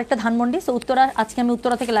উত্তরা আরেকটা ধানমন্ডি। সো উত্তরা আজকে আমি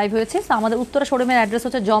উত্তরা থেকে লাইভ হয়েছি। সো আমাদের উত্তরা শোরুমের অ্যাড্রেস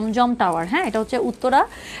হচ্ছে জমজম টাওয়ার, হ্যাঁ এটা হচ্ছে উত্তরা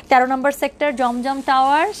 13 নম্বর সেক্টর জমজম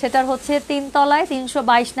টাওয়ার, সেটার হচ্ছে 3 তলায়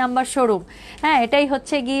 322 নাম্বার শোরুম, হ্যাঁ এটাই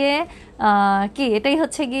হচ্ছে গিয়ে এটাই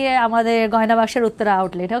হচ্ছে গিয়ে আমাদের গয়না বাক্সের উত্তরা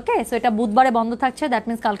আউটলেট। ওকে সো এটা বুধবারে বন্ধ থাকছে, দ্যাট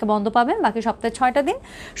মিনস কালকে বন্ধ পাবেন, বাকি সপ্তাহে 6টা দিন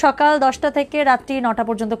সকাল 10টা থেকে রাত্রি 9টা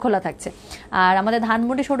পর্যন্ত খোলা থাকছে। আর আমাদের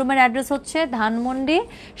ধানমন্ডি শোরুমের অ্যাড্রেস হচ্ছে ধানমন্ডি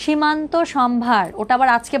সীমান্ত সম্ভার, ওটা আবার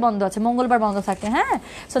আজকে বন্ধ আছে, মঙ্গলবার বন্ধ থাকে, হ্যাঁ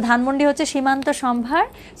সো ধানমন্ডি হচ্ছে সীমান্ত সম্ভার।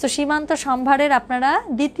 সো সীমান্ত সম্ভারের আপনারা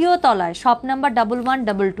দ্বিতীয় তলায় শপ নাম্বার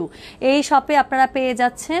 1112, এই শপে আপনারা পেয়ে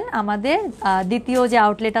যাচ্ছেন আমাদের দ্বিতীয় যে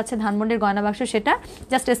আউটলেট আছে ধানমন্ডির গয়না বাক্স, সেটা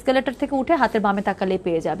জাস্ট এসকেলেটর থেকে উঠে হাতের বামে তাকালে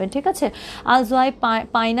পেয়ে যাবেন, ঠিক আছে? আল জোয়াইব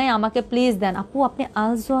পাই নাই, আমাকে প্লিজ দেন। আপু আপনি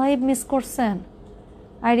আল জোয়াইব মিস করছেন,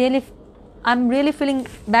 I am really feeling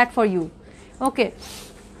bad for you. ওকে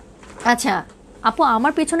আচ্ছা আপু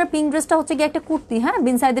আমার পিছনে পিঙ্ক ড্রেসটা হচ্ছে গিয়ে একটা কুর্তি, হ্যাঁ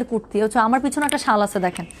বিন সাইদের কুর্তি, হচ্ছে আমার পিছনে একটা শাল আছে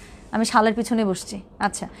দেখেন, আমি শালের পিছনে বসছি।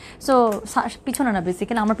 আচ্ছা সো পিছনে না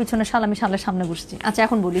বেসিক্যালি আমার পিছনে শাল, আমি শালের সামনে বসছি। আচ্ছা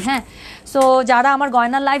এখন বলি, হ্যাঁ সো যারা আমার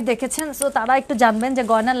গয়নার লাইভ দেখেছেন সো তারা একটু জানবেন যে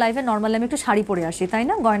গয়নার লাইভে নর্মালি আমি একটু শাড়ি পরে আসি, তাই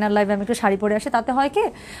না? গয়নার লাইভে আমি একটু শাড়ি পরে আসি, তাতে হয় কি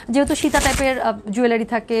যেহেতু সীতা টাইপের জুয়েলারি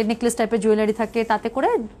থাকে, নেকলেস টাইপের জুয়েলারি থাকে, তাতে করে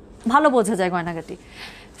ভালো বোঝা যায় গয়নাগাটি।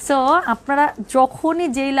 সো আপনারা যখনই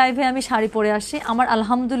যেই লাইভে আমি শাড়ি পরে আসি, আমার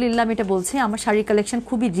আলহামদুলিল্লাহ আমি এটা বলছি, আমার শাড়ির কালেকশন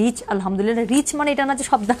খুবই রিচ, আলহামদুলিল্লাহ। রিচ মানে এটা না যে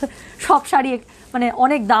সব শাড়ি মানে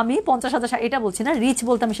অনেক দামি 50,000 শাড়ি, এটা বলছি না। রিচ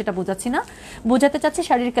বলতে আমি সেটা বোঝাচ্ছি না, বোঝাতে চাচ্ছি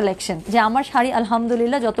শাড়ির কালেকশন, যে আমার শাড়ি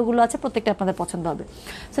আলহামদুলিল্লাহ যতগুলো আছে প্রত্যেকটা আপনাদের পছন্দ হবে।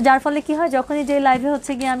 সো যার ফলে কি হয় যখনই যে লাইভে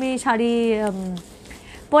হচ্ছে গিয়ে আমি শাড়ি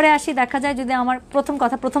পরে আসি, দেখা যায় যদি আমার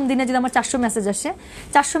প্রথম দিনে যদি আমার 400 মেসেজ আসে,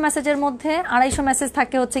 400 মেসেজের মধ্যে 250 মেসেজ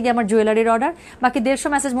থাকে হচ্ছে গিয়ে আমার জুয়েলারির অর্ডার, বাকি 150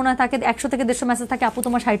 মেসেজ মনে হয় থাকে, 100 থেকে 150 মেসেজ থাকে আপু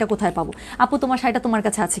তোমার শাড়িটা কোথায় পাবো, আপু তোমার শাড়িটা তোমার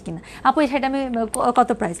কাছে আছে কিনা, আপু এই শাড়িটা আমি কত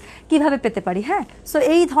প্রাইস কিভাবে পেতে পারি, হ্যাঁ সো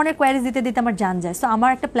এই ধরনের কোয়ারিজ দিতে দিতে আমার জান যায়। সো আমার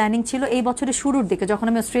একটা প্ল্যানিং ছিল এই বছরের শুরুর দিকে, যখন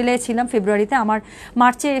আমি অস্ট্রেলিয়ায় ছিলাম ফেব্রুয়ারিতে, আমার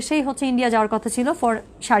মার্চে এসেই হচ্ছে ইন্ডিয়া যাওয়ার কথা ছিল ফর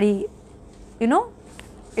শাড়ি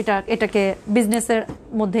এটাকে বিজনেসের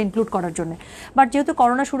মধ্যে ইনক্লুড করার জন্য, বাট যেহেতু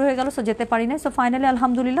করোনা শুরু হয়ে গেল সো যেতে পারি না। সো ফাইনালি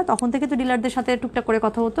আলহামদুলিল্লাহ, তখন থেকে তো ডিলারদের সাথে টুকটাক করে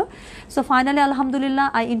কথা হতো, সো ফাইনালি আলহামদুলিল্লাহ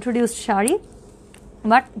আই ইন্ট্রোডিউসড শাড়ি।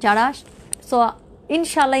 বাট যারা সো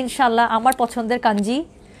ইনশাল্লাহ আমার পছন্দের কাঞ্জি,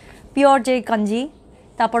 পিওর যে কাঞ্জি,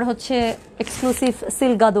 তারপর হচ্ছে exclusive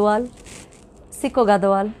silk Gadwal, সিকো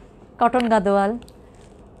Gadwal, cotton Gadwal,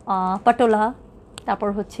 patola, তারপর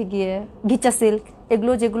হচ্ছে গিয়ে ঘিচা সিল্ক,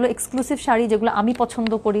 এগুলো যেগুলো এক্সক্লুসিভ শাড়ি যেগুলো আমি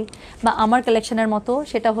পছন্দ করি বা আমার কালেকশনের মতো,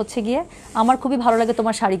 সেটা হচ্ছে গিয়ে আমার খুবই ভালো লাগে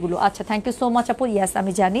তোমার শাড়িগুলো। আচ্ছা থ্যাংক ইউ সো মাচ আপু, ইয়াস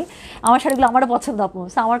আমি জানি আমার শাড়িগুলো আমারও পছন্দ আপু।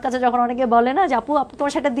 আমার কাছে যখন অনেকে বলে না যে আপু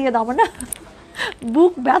তোমার শাড়িটা দিয়ে দাও, না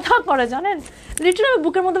বুক ব্যথা করে জানেন, লিটারালি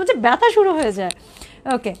বুকের মধ্যে হচ্ছে ব্যথা শুরু হয়ে যায়।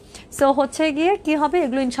 ওকে সো হচ্ছে গিয়ে কি হবে,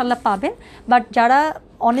 এগুলো ইনশাল্লাহ পাবেন। বাট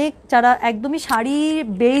যারা একদমই শাড়ির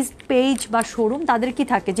বেসড পেজ বা শোরুম, তাদের কি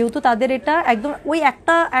থাকে, যেহেতু তাদের এটা একদম ওই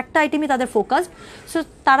একটা আইটেমই তাদের ফোকাস, সো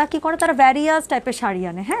তারা কি করে, তারা ভ্যারিয়াস টাইপের শাড়ি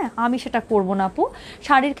আনে। হ্যাঁ আমি সেটা করবো না আপু।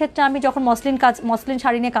 শাড়ির ক্ষেত্রে আমি যখন মসলিন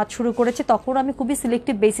শাড়ি নিয়ে কাজ শুরু করেছি, তখন আমি খুবই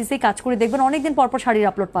সিলেক্টিভ বেসিসেই কাজ করি। দেখবেন অনেকদিন পরপর শাড়ির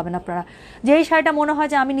আপলোড পাবেন আপনারা, যেই শাড়িটা মনে হয়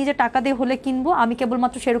যে আমি নিজে টাকা দিয়ে হলে কিনবো, আমি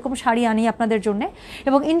কেবলমাত্র সেরকম শাড়ি আনি আপনাদের জন্য,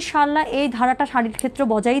 এবং ইনশাল্লাহ এই ধারাটা শাড়ির ক্ষেত্রে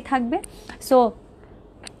বজায়ই থাকবে। সো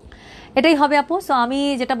এটাই হবে আপু। সো আমি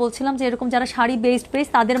যেটা বলছিলাম যে এরকম যারা শাড়ি বেসড পেজ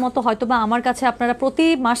তাদের মতো হয়তো বা আমার কাছে আপনারা প্রতি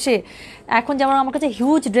মাসে, এখন যেমন আমার কাছে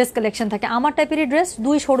হিউজ ড্রেস কালেকশন থাকে, আমার টাইপেরই ড্রেস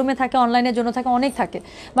 2 শোরুমে থাকে, অনলাইনের জন্য থাকে, অনেক থাকে,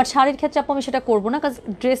 বাট শাড়ির ক্ষেত্রে আপু আমি সেটা করবো না, কারণ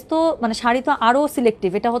ড্রেস তো মানে শাড়ি তো আরও সিলেক্টিভ,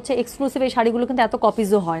 এটা হচ্ছে এক্সক্লুসিভ, এই শাড়িগুলো কিন্তু এত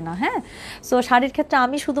কপিজও হয় না। হ্যাঁ, সো শাড়ির ক্ষেত্রে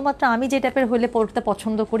আমি শুধুমাত্র আমি যে টাইপের হলে পরতে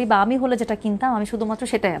পছন্দ করি বা আমি হলে যেটা কিনতাম আমি শুধুমাত্র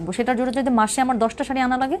সেটাই আনবো। সেটার জন্য যদি মাসে আমার 10টা শাড়ি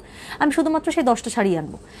আনা লাগে আমি শুধুমাত্র সেই 10টা শাড়ি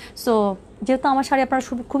আনবো। সো যেহেতু আমার শাড়ি আপনারা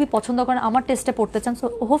খুবই পছন্দ করেন, আমার টেস্টে পড়তে চান, সো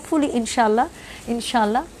হোপফুলি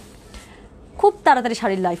ইনশাল্লাহ খুব তাড়াতাড়ি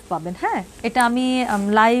শাড়ির লাইভ পাবেন। হ্যাঁ, এটা আমি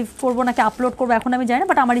লাইভ করবো নাকি আপলোড করবো এখন আমি জানি না,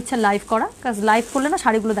 বাট আমার ইচ্ছা লাইভ করা, কাজ লাইভ করলে না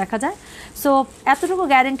শাড়িগুলো দেখা যায়। সো এতটুকু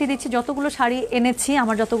গ্যারেন্টি দিচ্ছি, যতগুলো শাড়ি এনেছি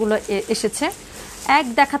আমার যতগুলো এসেছে এক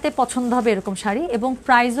দেখাতে পছন্দ হবে এরকম শাড়ি, এবং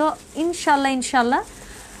প্রাইসও ইনশাল্লাহ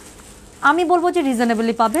আমি বলবো যে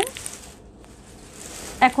রিজনেবলি পাবেন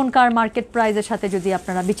এখনকার মার্কেট প্রাইসের সাথে যদি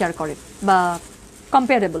আপনারা বিচার করেন বা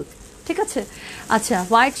কম্পেয়ারেবল। ঠিক আছে, আচ্ছা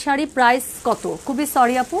হোয়াইট শাড়ি প্রাইস কত? খুবই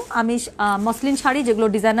সরি আপু, আমি মসলিন শাড়ি যেগুলো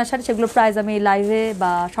ডিজাইনার শাড়ি সেগুলোর প্রাইস আমি লাইভে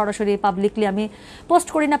বা সরাসরি পাবলিকলি আমি পোস্ট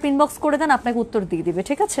করি না, পিনবক্স করে দেন আপনাকে উত্তর দিয়ে দিবে।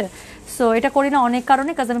 ঠিক আছে, সো এটা করি না অনেক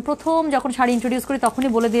কারণে, কাজ আমি প্রথম যখন শাড়ি ইন্ট্রোডিউস করি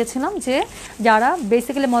তখনই বলে দিয়েছিলাম যে যারা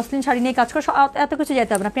বেসিক্যালি মসলিন শাড়ি নিয়ে কাজ করে এত কিছু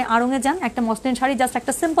যেতে হবে না, আপনি আড়ংয়ে যান, একটা মসলিন শাড়ি, জাস্ট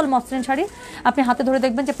একটা সিম্পল মসলিন শাড়ি আপনি হাতে ধরে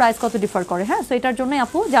দেখবেন যে প্রাইস কত ডিফার করে। হ্যাঁ, সো এটার জন্যই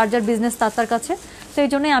আপু যার যার বিজনেস তার কাছে, তো এই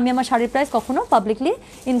জন্যই আমি আমার শাড়ির প্রাইস কখনো পাবলিকলি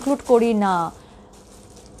ইনক্লুড করি না।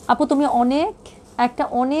 আপু তুমি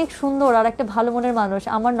অনেক সুন্দর আর একটা ভালো মনের মানুষ,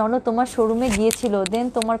 আমার ননদ তোমার শোরুমে গিয়েছিল, দেন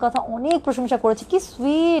তোমার কথা অনেক প্রশংসা করেছে, কি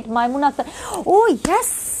সুইট। মাইমুনা আক্তার, ও ইয়েস,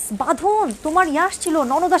 বাঁধন তোমার আসছিল,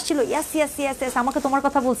 ননদ আসছিল, ইয়েস আমাকে তোমার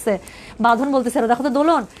কথা বলছে, বাঁধন বলতেছে, দেখো তো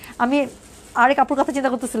দোলন, আমি আরেক আপুর কথা চিন্তা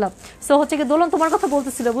করতেছিলাম, সো হচ্ছে কি দোলন তোমার কথা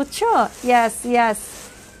বলতেছিল, বুঝছো? ইয়েস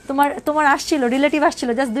তোমার আসছিল, রিলেটিভ আসছিল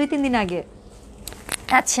জাস্ট 2-3 দিন আগে।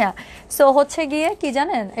 আচ্ছা, সো হচ্ছে গিয়ে কি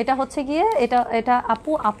জানেন, এটা হচ্ছে গিয়ে এটা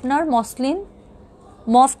আপু আপনার মসলিন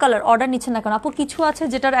মফ কালার অর্ডার নিচ্ছেন না কেন আপু? কিছু আছে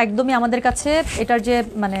যেটার একদমই আমাদের কাছে এটার যে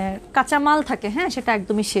মানে কাঁচামাল থাকে, হ্যাঁ সেটা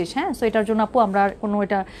একদমই শেষ। হ্যাঁ, সো এটার জন্য আপু আমরা কোনো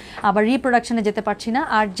এটা আবার রিপ্রোডাকশনে যেতে পারছি না।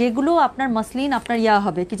 আর যেগুলো আপনার মসলিন আপনার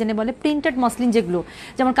হবে কি জানে বলে প্রিন্টেড মসলিন, যেগুলো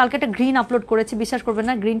যেমন কালকে একটা গ্রিন আপলোড করেছি, বিশ্বাস করবেন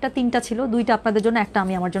না, গ্রিনটা 3টা ছিল, 2টা আপনাদের জন্য, একটা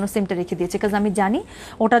আমি আমার জন্য সেমটা রেখে দিয়েছি, কারণ আমি জানি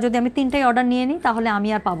ওটা যদি আমি 3টাই অর্ডার নিয়ে নিই তাহলে আমি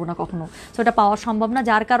আর পাবো না কখনো, সো ওটা পাওয়া সম্ভব না।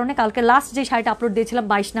 যার কারণে কালকে লাস্ট যে শাড়িটা আপলোড দিয়েছিলাম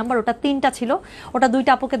 22 নাম্বার, ওটা 3টা ছিল, ওটা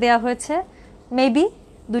 2টা আপুকে দেওয়া হয়েছে, মেবি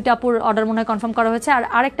 2টা আপুর অর্ডার মনে হয় কনফার্ম করা হয়েছে, আর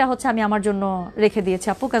আরেকটা হচ্ছে আমি আমার জন্য রেখে দিয়েছি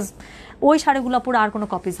আপু, কাজ ওই শাড়িগুলো পুরো আর কোনো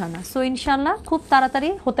কপিজ হয় না। সো ইনশাল্লাহ খুব তাড়াতাড়ি,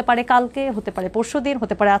 হতে পারে কালকে, হতে পারে পরশুদিন,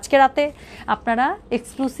 হতে পারে আজকে রাতে, আপনারা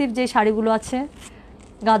এক্সক্লুসিভ যে শাড়িগুলো আছে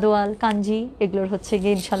গাদোয়াল কাঞ্জি এগুলোর হচ্ছে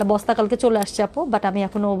গিয়ে ইনশাল্লাহ বস্তা কালকে চলে আসছে আপু, বাট আমি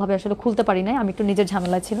এখনও ওভাবে আসলে খুলতে পারি নাই, আমি একটু নিজের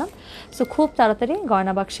ঝামেলায় ছিলাম। সো খুব তাড়াতাড়ি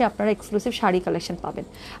গয়না বাক্সে আপনারা এক্সক্লুসিভ শাড়ি কালেকশন পাবেন।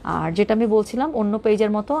 আর যেটা আমি বলছিলাম অন্য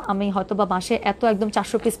পেজের মতো আমি হয়তো বা মাসে একদম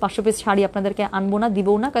 400 পিস 500 পিস শাড়ি আপনাদেরকে আনবো না,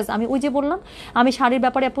 দিবও না, কাজ আমি ওই যে বললাম আমি শাড়ির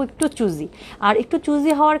ব্যাপারে আপু একটু চুজি, আর একটু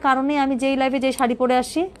চুজি হওয়ার কারণে আমি যেই লাইভে যে শাড়ি পরে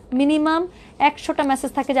আসি মিনিমাম 100টা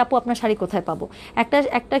মেসেজ থাকে যে আপু আপনার শাড়ি কোথায় পাবো।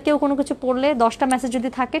 একটা কেউ কোনো কিছু পড়লে 10টা মেসেজ যদি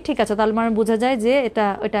থাকে ঠিক আছে, তাহলে মানে বোঝা যায় যে এটা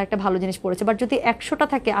একটা ভালো জিনিস পড়েছে, বাট যদি 100টা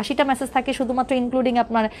থাকে 80টা মেসেজ থাকে শুধুমাত্র ইনক্লুডিং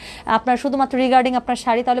আপনার শুধুমাত্র রিগার্ডিং আপনার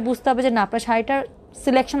শাড়ি, তাহলে বুঝতে হবে যে না আপনার শাড়িটার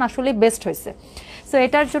সিলেকশন আসলেই বেস্ট হয়েছে। সো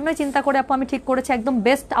এটার জন্যই চিন্তা করে আপু আমি ঠিক করেছি একদম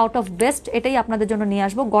বেস্ট আউট অফ বেস্ট এটাই আপনাদের জন্য নিয়ে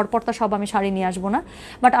আসবো, গড়পড়তা সব আমি শাড়ি নিয়ে আসবো না,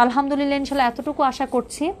 বাট আলহামদুলিল্লাহ ইনশাল্লাহ এতটুকু আশা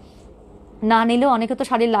করছি, না নিলেও অনেকে তো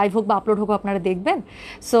শাড়ির লাইভ হোক বা আপলোড হোক আপনারা দেখবেন,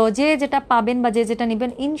 সো যে যেটা পাবেন বা যে যেটা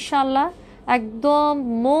নেবেন ইনশাল্লাহ একদম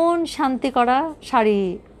মন শান্তি করা শাড়ি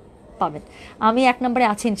পাবেন। আমি 1 নম্বরে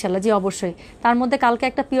আছি ইনশাল্লাহ, জি অবশ্যই। তার মধ্যে কালকে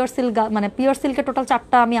একটা পিওর সিল্ক, মানে পিওর সিল্কের টোটাল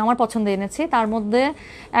 4টা আমি আমার পছন্দ এনেছি, তার মধ্যে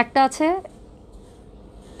একটা আছে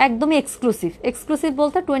একদমই এক্সক্লুসিভ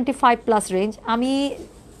বলতে 25+ রেঞ্জ,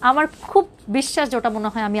 আমার খুব বিশ্বাস যে ওটা মনে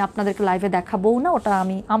হয় আমি আপনাদেরকে লাইভে দেখাবো না, ওটা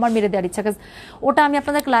আমার মেরে দেওয়ার ইচ্ছা, কাজ ওটা আমি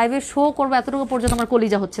আপনাদেরকে লাইভে শো করবো এতটুকু পর্যন্ত আমার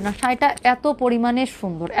কলিজা হচ্ছে না, শাড়িটা এত পরিমাণে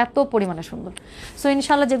সুন্দর। সো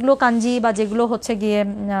ইনশাল্লাহ যেগুলো কাঞ্জি বা যেগুলো হচ্ছে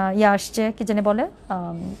গিয়ে আসছে কি জানে বলে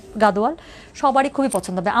গাদোয়াল সবারই খুবই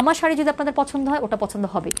পছন্দ হবে। আমার শাড়ি যদি আপনাদের পছন্দ হয় ওটা পছন্দ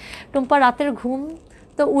হবে। টুম্পা রাতের ঘুম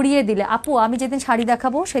তো উড়িয়ে দিলে আপু, আমি যেদিন শাড়ি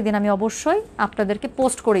দেখাবো সেদিন আমি অবশ্যই আপনাদেরকে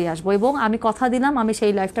পোস্ট করেই আসবো, এবং আমি কথা দিলাম আমি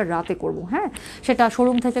সেই লাইভটা রাতে করব। হ্যাঁ, সেটা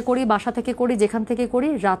শোরুম থেকে করি, বাসা থেকে করি, যেখান থেকে করি,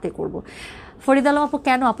 রাতে করব। ফরিদ আলম আপু,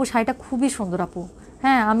 কেন আপু? শাড়িটা খুবই সুন্দর আপু।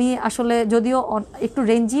 হ্যাঁ, আমি আসলে যদিও একটু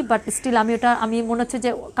রেঞ্জি, বাট স্টিল আমি মনে হচ্ছে যে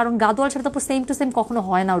কারণ গাদোয়াল শাড়ি তো সেম টু সেম কখনো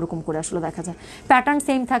হয় না, ওরকম করে আসলে দেখা যায় প্যাটার্ন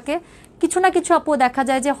সেম থাকে, কিছু না কিছু আপু দেখা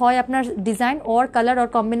যায় যে হয় আপনার ডিজাইন ওর কালার ওর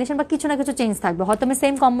কম্বিনেশন বা কিছু না কিছু চেঞ্জ থাকবে, হয়তো আমি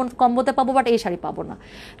সেম কম্বোতে পাবো বাট এই শাড়ি পাবো না।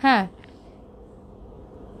 হ্যাঁ,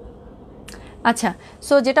 আচ্ছা,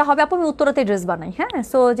 সো যেটা হবে আপু, আমি উত্তরাতে ড্রেস বানাই, হ্যাঁ।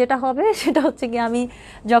 সো যেটা হবে সেটা হচ্ছে কি, আমি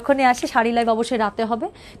যখনই আসি শাড়ি লাইভ অবশ্যই রাতে হবে,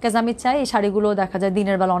 কাজ আমি চাই এই শাড়িগুলো দেখা যায়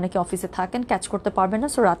দিনের বেলা অনেকে অফিসে থাকেন, ক্যাচ করতে পারবেন না,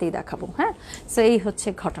 সো রাতেই দেখাবো, হ্যাঁ। সো এই হচ্ছে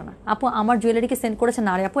ঘটনা। আপু আমার জুয়েলারিকে সেন্ড করেছে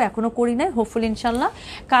না রে আপু, এখনও করি নাই, হোপফুলি ইনশাল্লাহ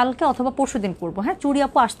কালকে অথবা পরশু দিন করবো, হ্যাঁ। চুড়ি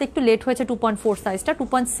আপু আসতে একটু লেট হয়েছে, 2.4 সাইজটা,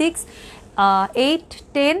 2.6, 8,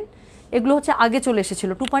 10 এগুলো হচ্ছে আগে চলে এসেছিল,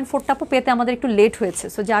 2.4টা আপু পেতে আমাদের একটু লেট হয়েছে,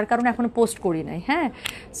 সো যার কারণে এখনো পোস্ট করি নাই, হ্যাঁ।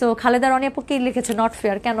 সো খালেদা রনি আপু কি লিখেছে, নট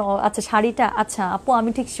ফেয়ার কেন? আচ্ছা শাড়িটা, আচ্ছা আপু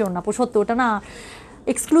আমি ঠিক শিওর না আপু, সত্য ওটা না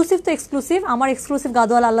এক্সক্লুসিভ, তো এক্সক্লুসিভ আমার এক্সক্লুসিভ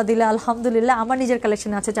গাদোয়াল আল্লাহ দিলে আলহামদুলিল্লাহ, আমার নিজের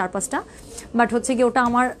কালেকশনে আছে 4-5টা, বাট হচ্ছে কি ওটা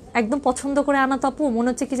আমার একদম পছন্দ করে আনা, তো আপু মনে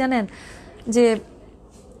হচ্ছে কি জানেন যে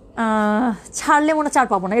ছাড়লে মনে 4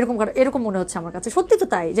 পাবো না, এরকম মনে হচ্ছে আমার কাছে, সত্যি তো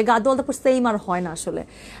তাই, যে গাদোয়াল তারপর সেম আর হয় না আসলে।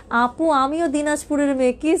 আপু আমিও দিনাজপুরের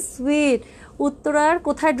মেয়ে, কি সুইট। উত্তরার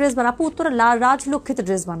কোথায় ড্রেস বানায় আপু? উত্তরা রাজলক্ষ্মীতে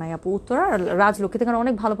ড্রেস বানায় আপু, উত্তরা রাজলক্ষ্মীতে, কারণ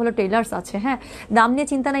অনেক ভালো ভালো টেইলার্স আছে, হ্যাঁ। দাম নিয়ে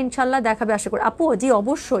চিন্তা না, ইনশাল্লাহ দেখাবে আশা করি আপু। জি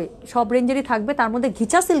অবশ্যই সব রেঞ্জেরই থাকবে, তার মধ্যে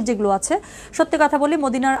ঘিচা সিল্ক যেগুলো আছে, সত্যি কথা বলি,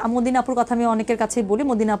 মদিনা আপুর কথা আমি অনেকের কাছেই বলি,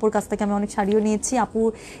 মদিনা আপুর কাছ থেকে আমি অনেক শাড়িও নিয়েছি, আপু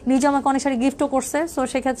নিজে আমাকে অনেক শাড়ি গিফটও করছে। সো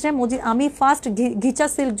সেক্ষেত্রে আমি ফার্স্ট ঘিচা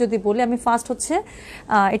সিল্ক যদি বলি, আমি ফার্স্ট হচ্ছে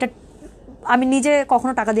এটা আমি নিজে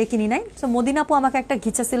কখনো টাকা দিয়ে কিনি নাই। সো মদিনা আপু আমাকে একটা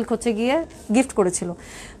ঘিচা সিল্ক হচ্ছে গিয়ে গিফট করেছিল,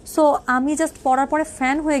 সো আমি জাস্ট পরার পরে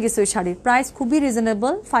ফ্যান হয়ে গেছি ওই শাড়ির। প্রাইস খুবই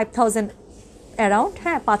রিজনেবল, 5000 অ্যারাউন্ড,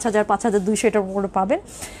 হ্যাঁ, 5000-5200 এটার মধ্যে পাবেন,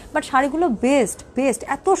 বাট শাড়িগুলো বেস্ট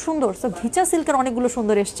এত সুন্দর। সো ঘিচা সিল্কের অনেকগুলো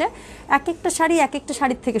সুন্দর এসছে, এক একটা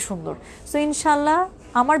শাড়ির থেকে সুন্দর। সো ইনশাল্লাহ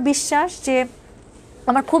আমার বিশ্বাস যে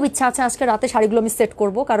আমার খুব ইচ্ছা আছে আজকে রাতে শাড়িগুলো আমি সেট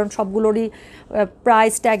করব, কারণ সবগুলোরই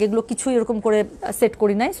প্রাইস ট্যাগ এগুলো কিছুই এরকম করে সেট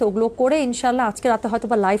করি নাই। সো ওগুলো করে ইনশাল্লাহ আজকে রাতে হয়তো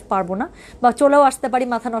বা লাইভ পারবো না, বা চলেও আসতে পারি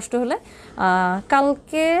মাথা নষ্ট হলে,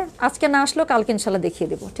 কালকে, আজকে না আসলেও কালকে ইনশাল্লাহ দেখিয়ে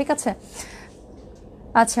দেবো, ঠিক আছে।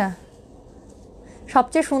 আচ্ছা,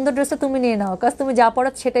 সবচেয়ে সুন্দর ড্রেসটা তুমি নিয়ে নাও, কাজ তুমি যা পড়ো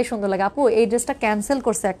সেটাই সুন্দর লাগে। আপু এই ড্রেসটা ক্যান্সেল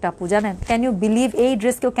করছে একটা আপু, জানেন? ক্যান ইউ বিলিভ এই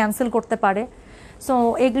ড্রেস কেউ ক্যান্সেল করতে পারে? সো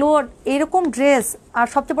এগুলো এরকম ড্রেস, আর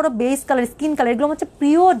সবচেয়ে বড় বেস কালার, স্কিন কালার, এগুলো হচ্ছে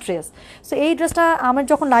প্রিয় ড্রেস। সো এই ড্রেসটা আমার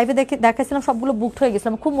যখন লাইভে দেখাইছিলাম সবগুলো বুকড হয়ে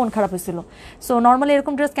গেছিলাম, খুব মন খারাপ হয়েছিল। সো নর্মালি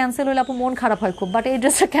এরকম ড্রেস ক্যান্সেল হলে আপু মন খারাপ হয় খুব, বাট এই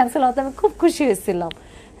ড্রেসটা ক্যান্সেল হতে আমি খুব খুশি হয়েছিলাম,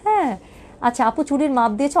 হ্যাঁ। আচ্ছা আপু চুড়ির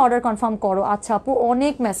মাপ দিয়েছে, অর্ডার কনফার্ম করো। আচ্ছা আপু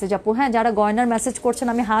অনেক মেসেজ আপু, হ্যাঁ, যারা গয়নার মেসেজ করছেন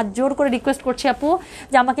আমি হাত জোর করে রিকোয়েস্ট করছি আপু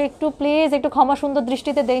যে আমাকে একটু প্লিজ একটু ক্ষমা সুন্দর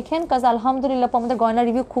দৃষ্টিতে দেখেন, কাজ আলহামদুলিল্লাহ আপু আমাদের গয়নার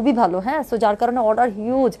রিভিউ খুবই ভালো, হ্যাঁ। সো যার কারণে অর্ডার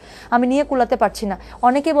হিউজ, আমি নিয়ে কুলাতে পারছি না।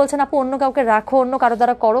 অনেকেই বলছেন আপু অন্য কাউকে রাখো, অন্য কারো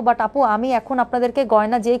দ্বারা করো, বাট আপু আমি এখন আপনাদেরকে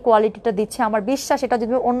গয়না যেই কোয়ালিটিটা দিচ্ছে আমার বিশ্বাস এটা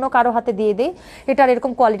যদি অন্য কারো হাতে দিয়ে দেই এটার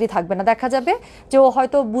এরকম কোয়ালিটি থাকবে না, দেখা যাবে যে ও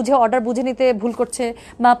হয়তো অর্ডার বুঝে নিতে ভুল করছে,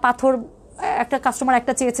 বা পাথর একটা কাস্টমার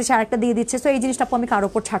একটা চেয়েছে সে আরেকটা দিয়ে দিচ্ছে। সো এই জিনিসটা আমি কারোর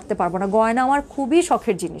ওপর ছাড়তে পারবো না। গয়না আমার খুবই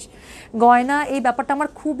শখের জিনিস, গয়না এই ব্যাপারটা আমার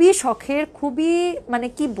খুবই শখের, খুবই মানে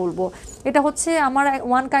কি বলবো, এটা হচ্ছে আমার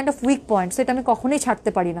one kind of weak point, সেটা আমি কখনোই ছাড়তে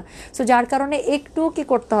পারি না। সো যার কারণে একটু কি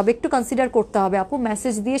করতে হবে, একটু কনসিডার করতে হবে আপু।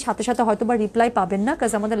 মেসেজ দিয়ে সাথে সাথে হয়তো বা রিপ্লাই পাবেন না,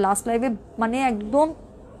 কাজ আমাদের লাস্ট লাইভে মানে একদম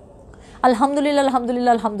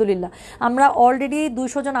আলহামদুলিল্লাহ আমরা অলরেডি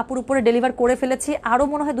 200 জন আপুর উপরে ডেলিভার করে ফেলেছি, আরও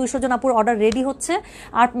মনে হয় 200 জন আপুর অর্ডার রেডি হচ্ছে,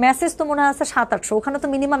 আর মেসেজ তো মনে আছে 700-800, ওখানে তো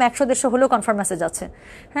মিনিমাম 100-150 হলেও কনফার্ম মেসেজ আছে,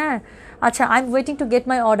 হ্যাঁ। আচ্ছা I am waiting to get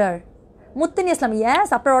my order. মুত্তিনি ইসলাম, ইয়াস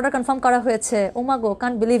আপনার অর্ডার কনফার্ম করা হয়েছে। ও মা গো,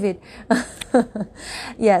 কান্ট বিলিভ ইট।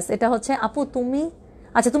 ইয়াস এটা হচ্ছে আপু তুমি,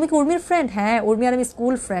 আচ্ছা তুমি কি উর্মির ফ্রেন্ড? হ্যাঁ উর্মি আর আমি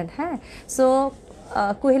স্কুল ফ্রেন্ড, হ্যাঁ। সো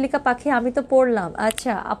কুহেলিকা পাখি আমি তো পড়লাম।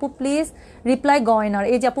 আচ্ছা আপু প্লিজ রিপ্লাই গয়নার,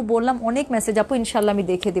 এই যে আপু বললাম অনেক মেসেজ আপু, ইনশাল্লাহ আমি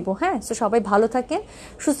দেখে দেবো, হ্যাঁ। সো সবাই ভালো থাকেন,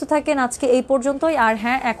 সুস্থ থাকেন, আজকে এই পর্যন্তই। আর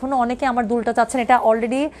হ্যাঁ এখনও অনেকে আমার দুলটা চাচ্ছেন, এটা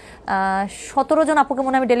অলরেডি 17 জন আপুকে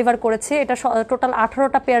মনে আমি ডেলিভার করেছি, এটা টোটাল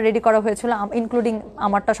 18টা পেয়ার রেডি করা হয়েছিল ইনক্লুডিং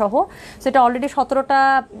আমারটা সহ। সো এটা অলরেডি 17টা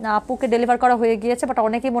আপুকে ডেলিভার করা হয়ে গিয়েছে, বাট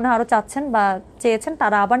অনেকেই মনে হয় আরও চাচ্ছেন বা চেয়েছেন,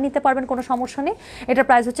 তারা আবার নিতে পারবেন, কোনো সমস্যা নেই। এটার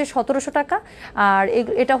প্রাইস হচ্ছে 1700 টাকা, আর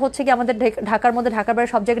এটা হচ্ছে কি আমাদের ঢাকার মধ্যে, ঢাকার বাইরে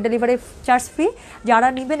সব জায়গায় ডেলিভারি চার্জ ফ্রি। যারা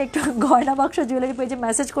নেবেন একটু গয়না বাক্স জুয়েলারি পেজে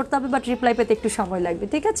মেসেজ করতে হবে, বাট রিপ্লাই পেতে একটু সময় লাগবে,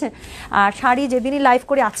 ঠিক আছে। আর শাড়ি যেদিনই লাইভ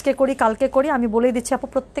করি, আজকে করি কালকে করি, আমি বলেই দিচ্ছি আপু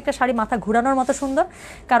প্রত্যেকটা শাড়ি মাথা ঘোরানোর মতো সুন্দর,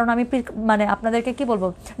 কারণ আমি মানে আপনাদেরকে কি বলবো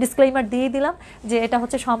ডিসক্লেইমার দিয়ে দিলাম যে এটা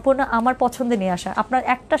হচ্ছে সম্পূর্ণ আমার পছন্দে নিয়ে আসা। আপনার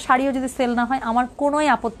একটা শাড়িও যদি সেল না হয় আমার কোনোই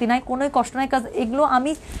আপত্তি নাই, কোনোই কষ্ট নাই, কাজ এগুলো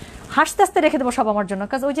আমি হাসতে হাসতে রেখে দেবো সব আমার জন্য,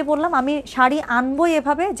 কাজ ওই যে বললাম আমি শাড়ি আনবো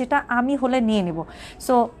এভাবে যেটা আমি হলে নিয়ে নেব।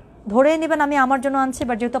 সো ধরেই নেবেন আমি আমার জন্য আনছি,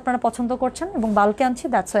 বাট যেহেতু আপনারা পছন্দ করছেন এবং বাল্কে আনছি,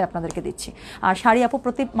 দ্যাটস ওয়াই আপনাদেরকে দিচ্ছি। আর শাড়ি আপু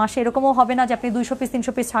প্রতি মাসে এরকমও হবে না যে আপনি 200 পিস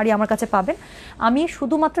 300 পিস শাড়ি আমার কাছে পাবেন, আমি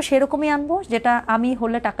শুধুমাত্র সেরকমই আনবো যেটা আমি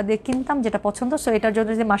হলে টাকা দিয়ে কিনতাম, যেটা পছন্দ। সো এটার জন্য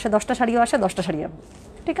যে মাসে 10টা শাড়িও আসে, 10টা শাড়ি আনবো,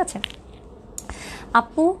 ঠিক আছে।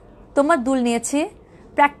 আপু তোমার দুল নিয়েছি,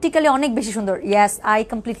 প্র্যাকটিক্যালি অনেক বেশি সুন্দর। ইয়াস, আই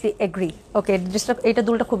কমপ্লিটলি এগ্রি। ওকে, ড্রেসটা এটা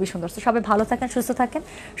দুলটা খুবই সুন্দর। তো সবাই ভালো থাকেন, সুস্থ থাকেন,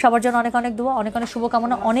 সবার জন্য অনেক অনেক দোয়া, অনেক অনেক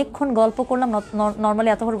শুভকামনা। অনেকক্ষণ গল্প করলাম, নর্মালি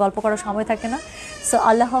এতক্ষণ গল্প করার সময় থাকে না। সো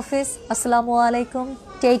আল্লাহ হাফিজ, আসসালামু আলাইকুম,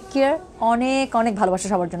 টেক কেয়ার, অনেক অনেক ভালোবাসা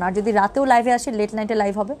সবার জন্য। আর যদি রাতেও লাইভে আসে, লেট নাইটে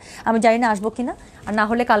লাইভ হবে, আমি জানি না আসবো কিনা, আর না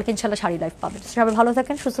হলে কালকে ইনশাল্লাহ শাড়ি লাইভ পাবেন। সবাই ভালো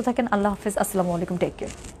থাকেন, সুস্থ থাকেন, আল্লাহ হাফিজ, আসসালামু আলাইকুম, টেক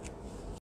কেয়ার।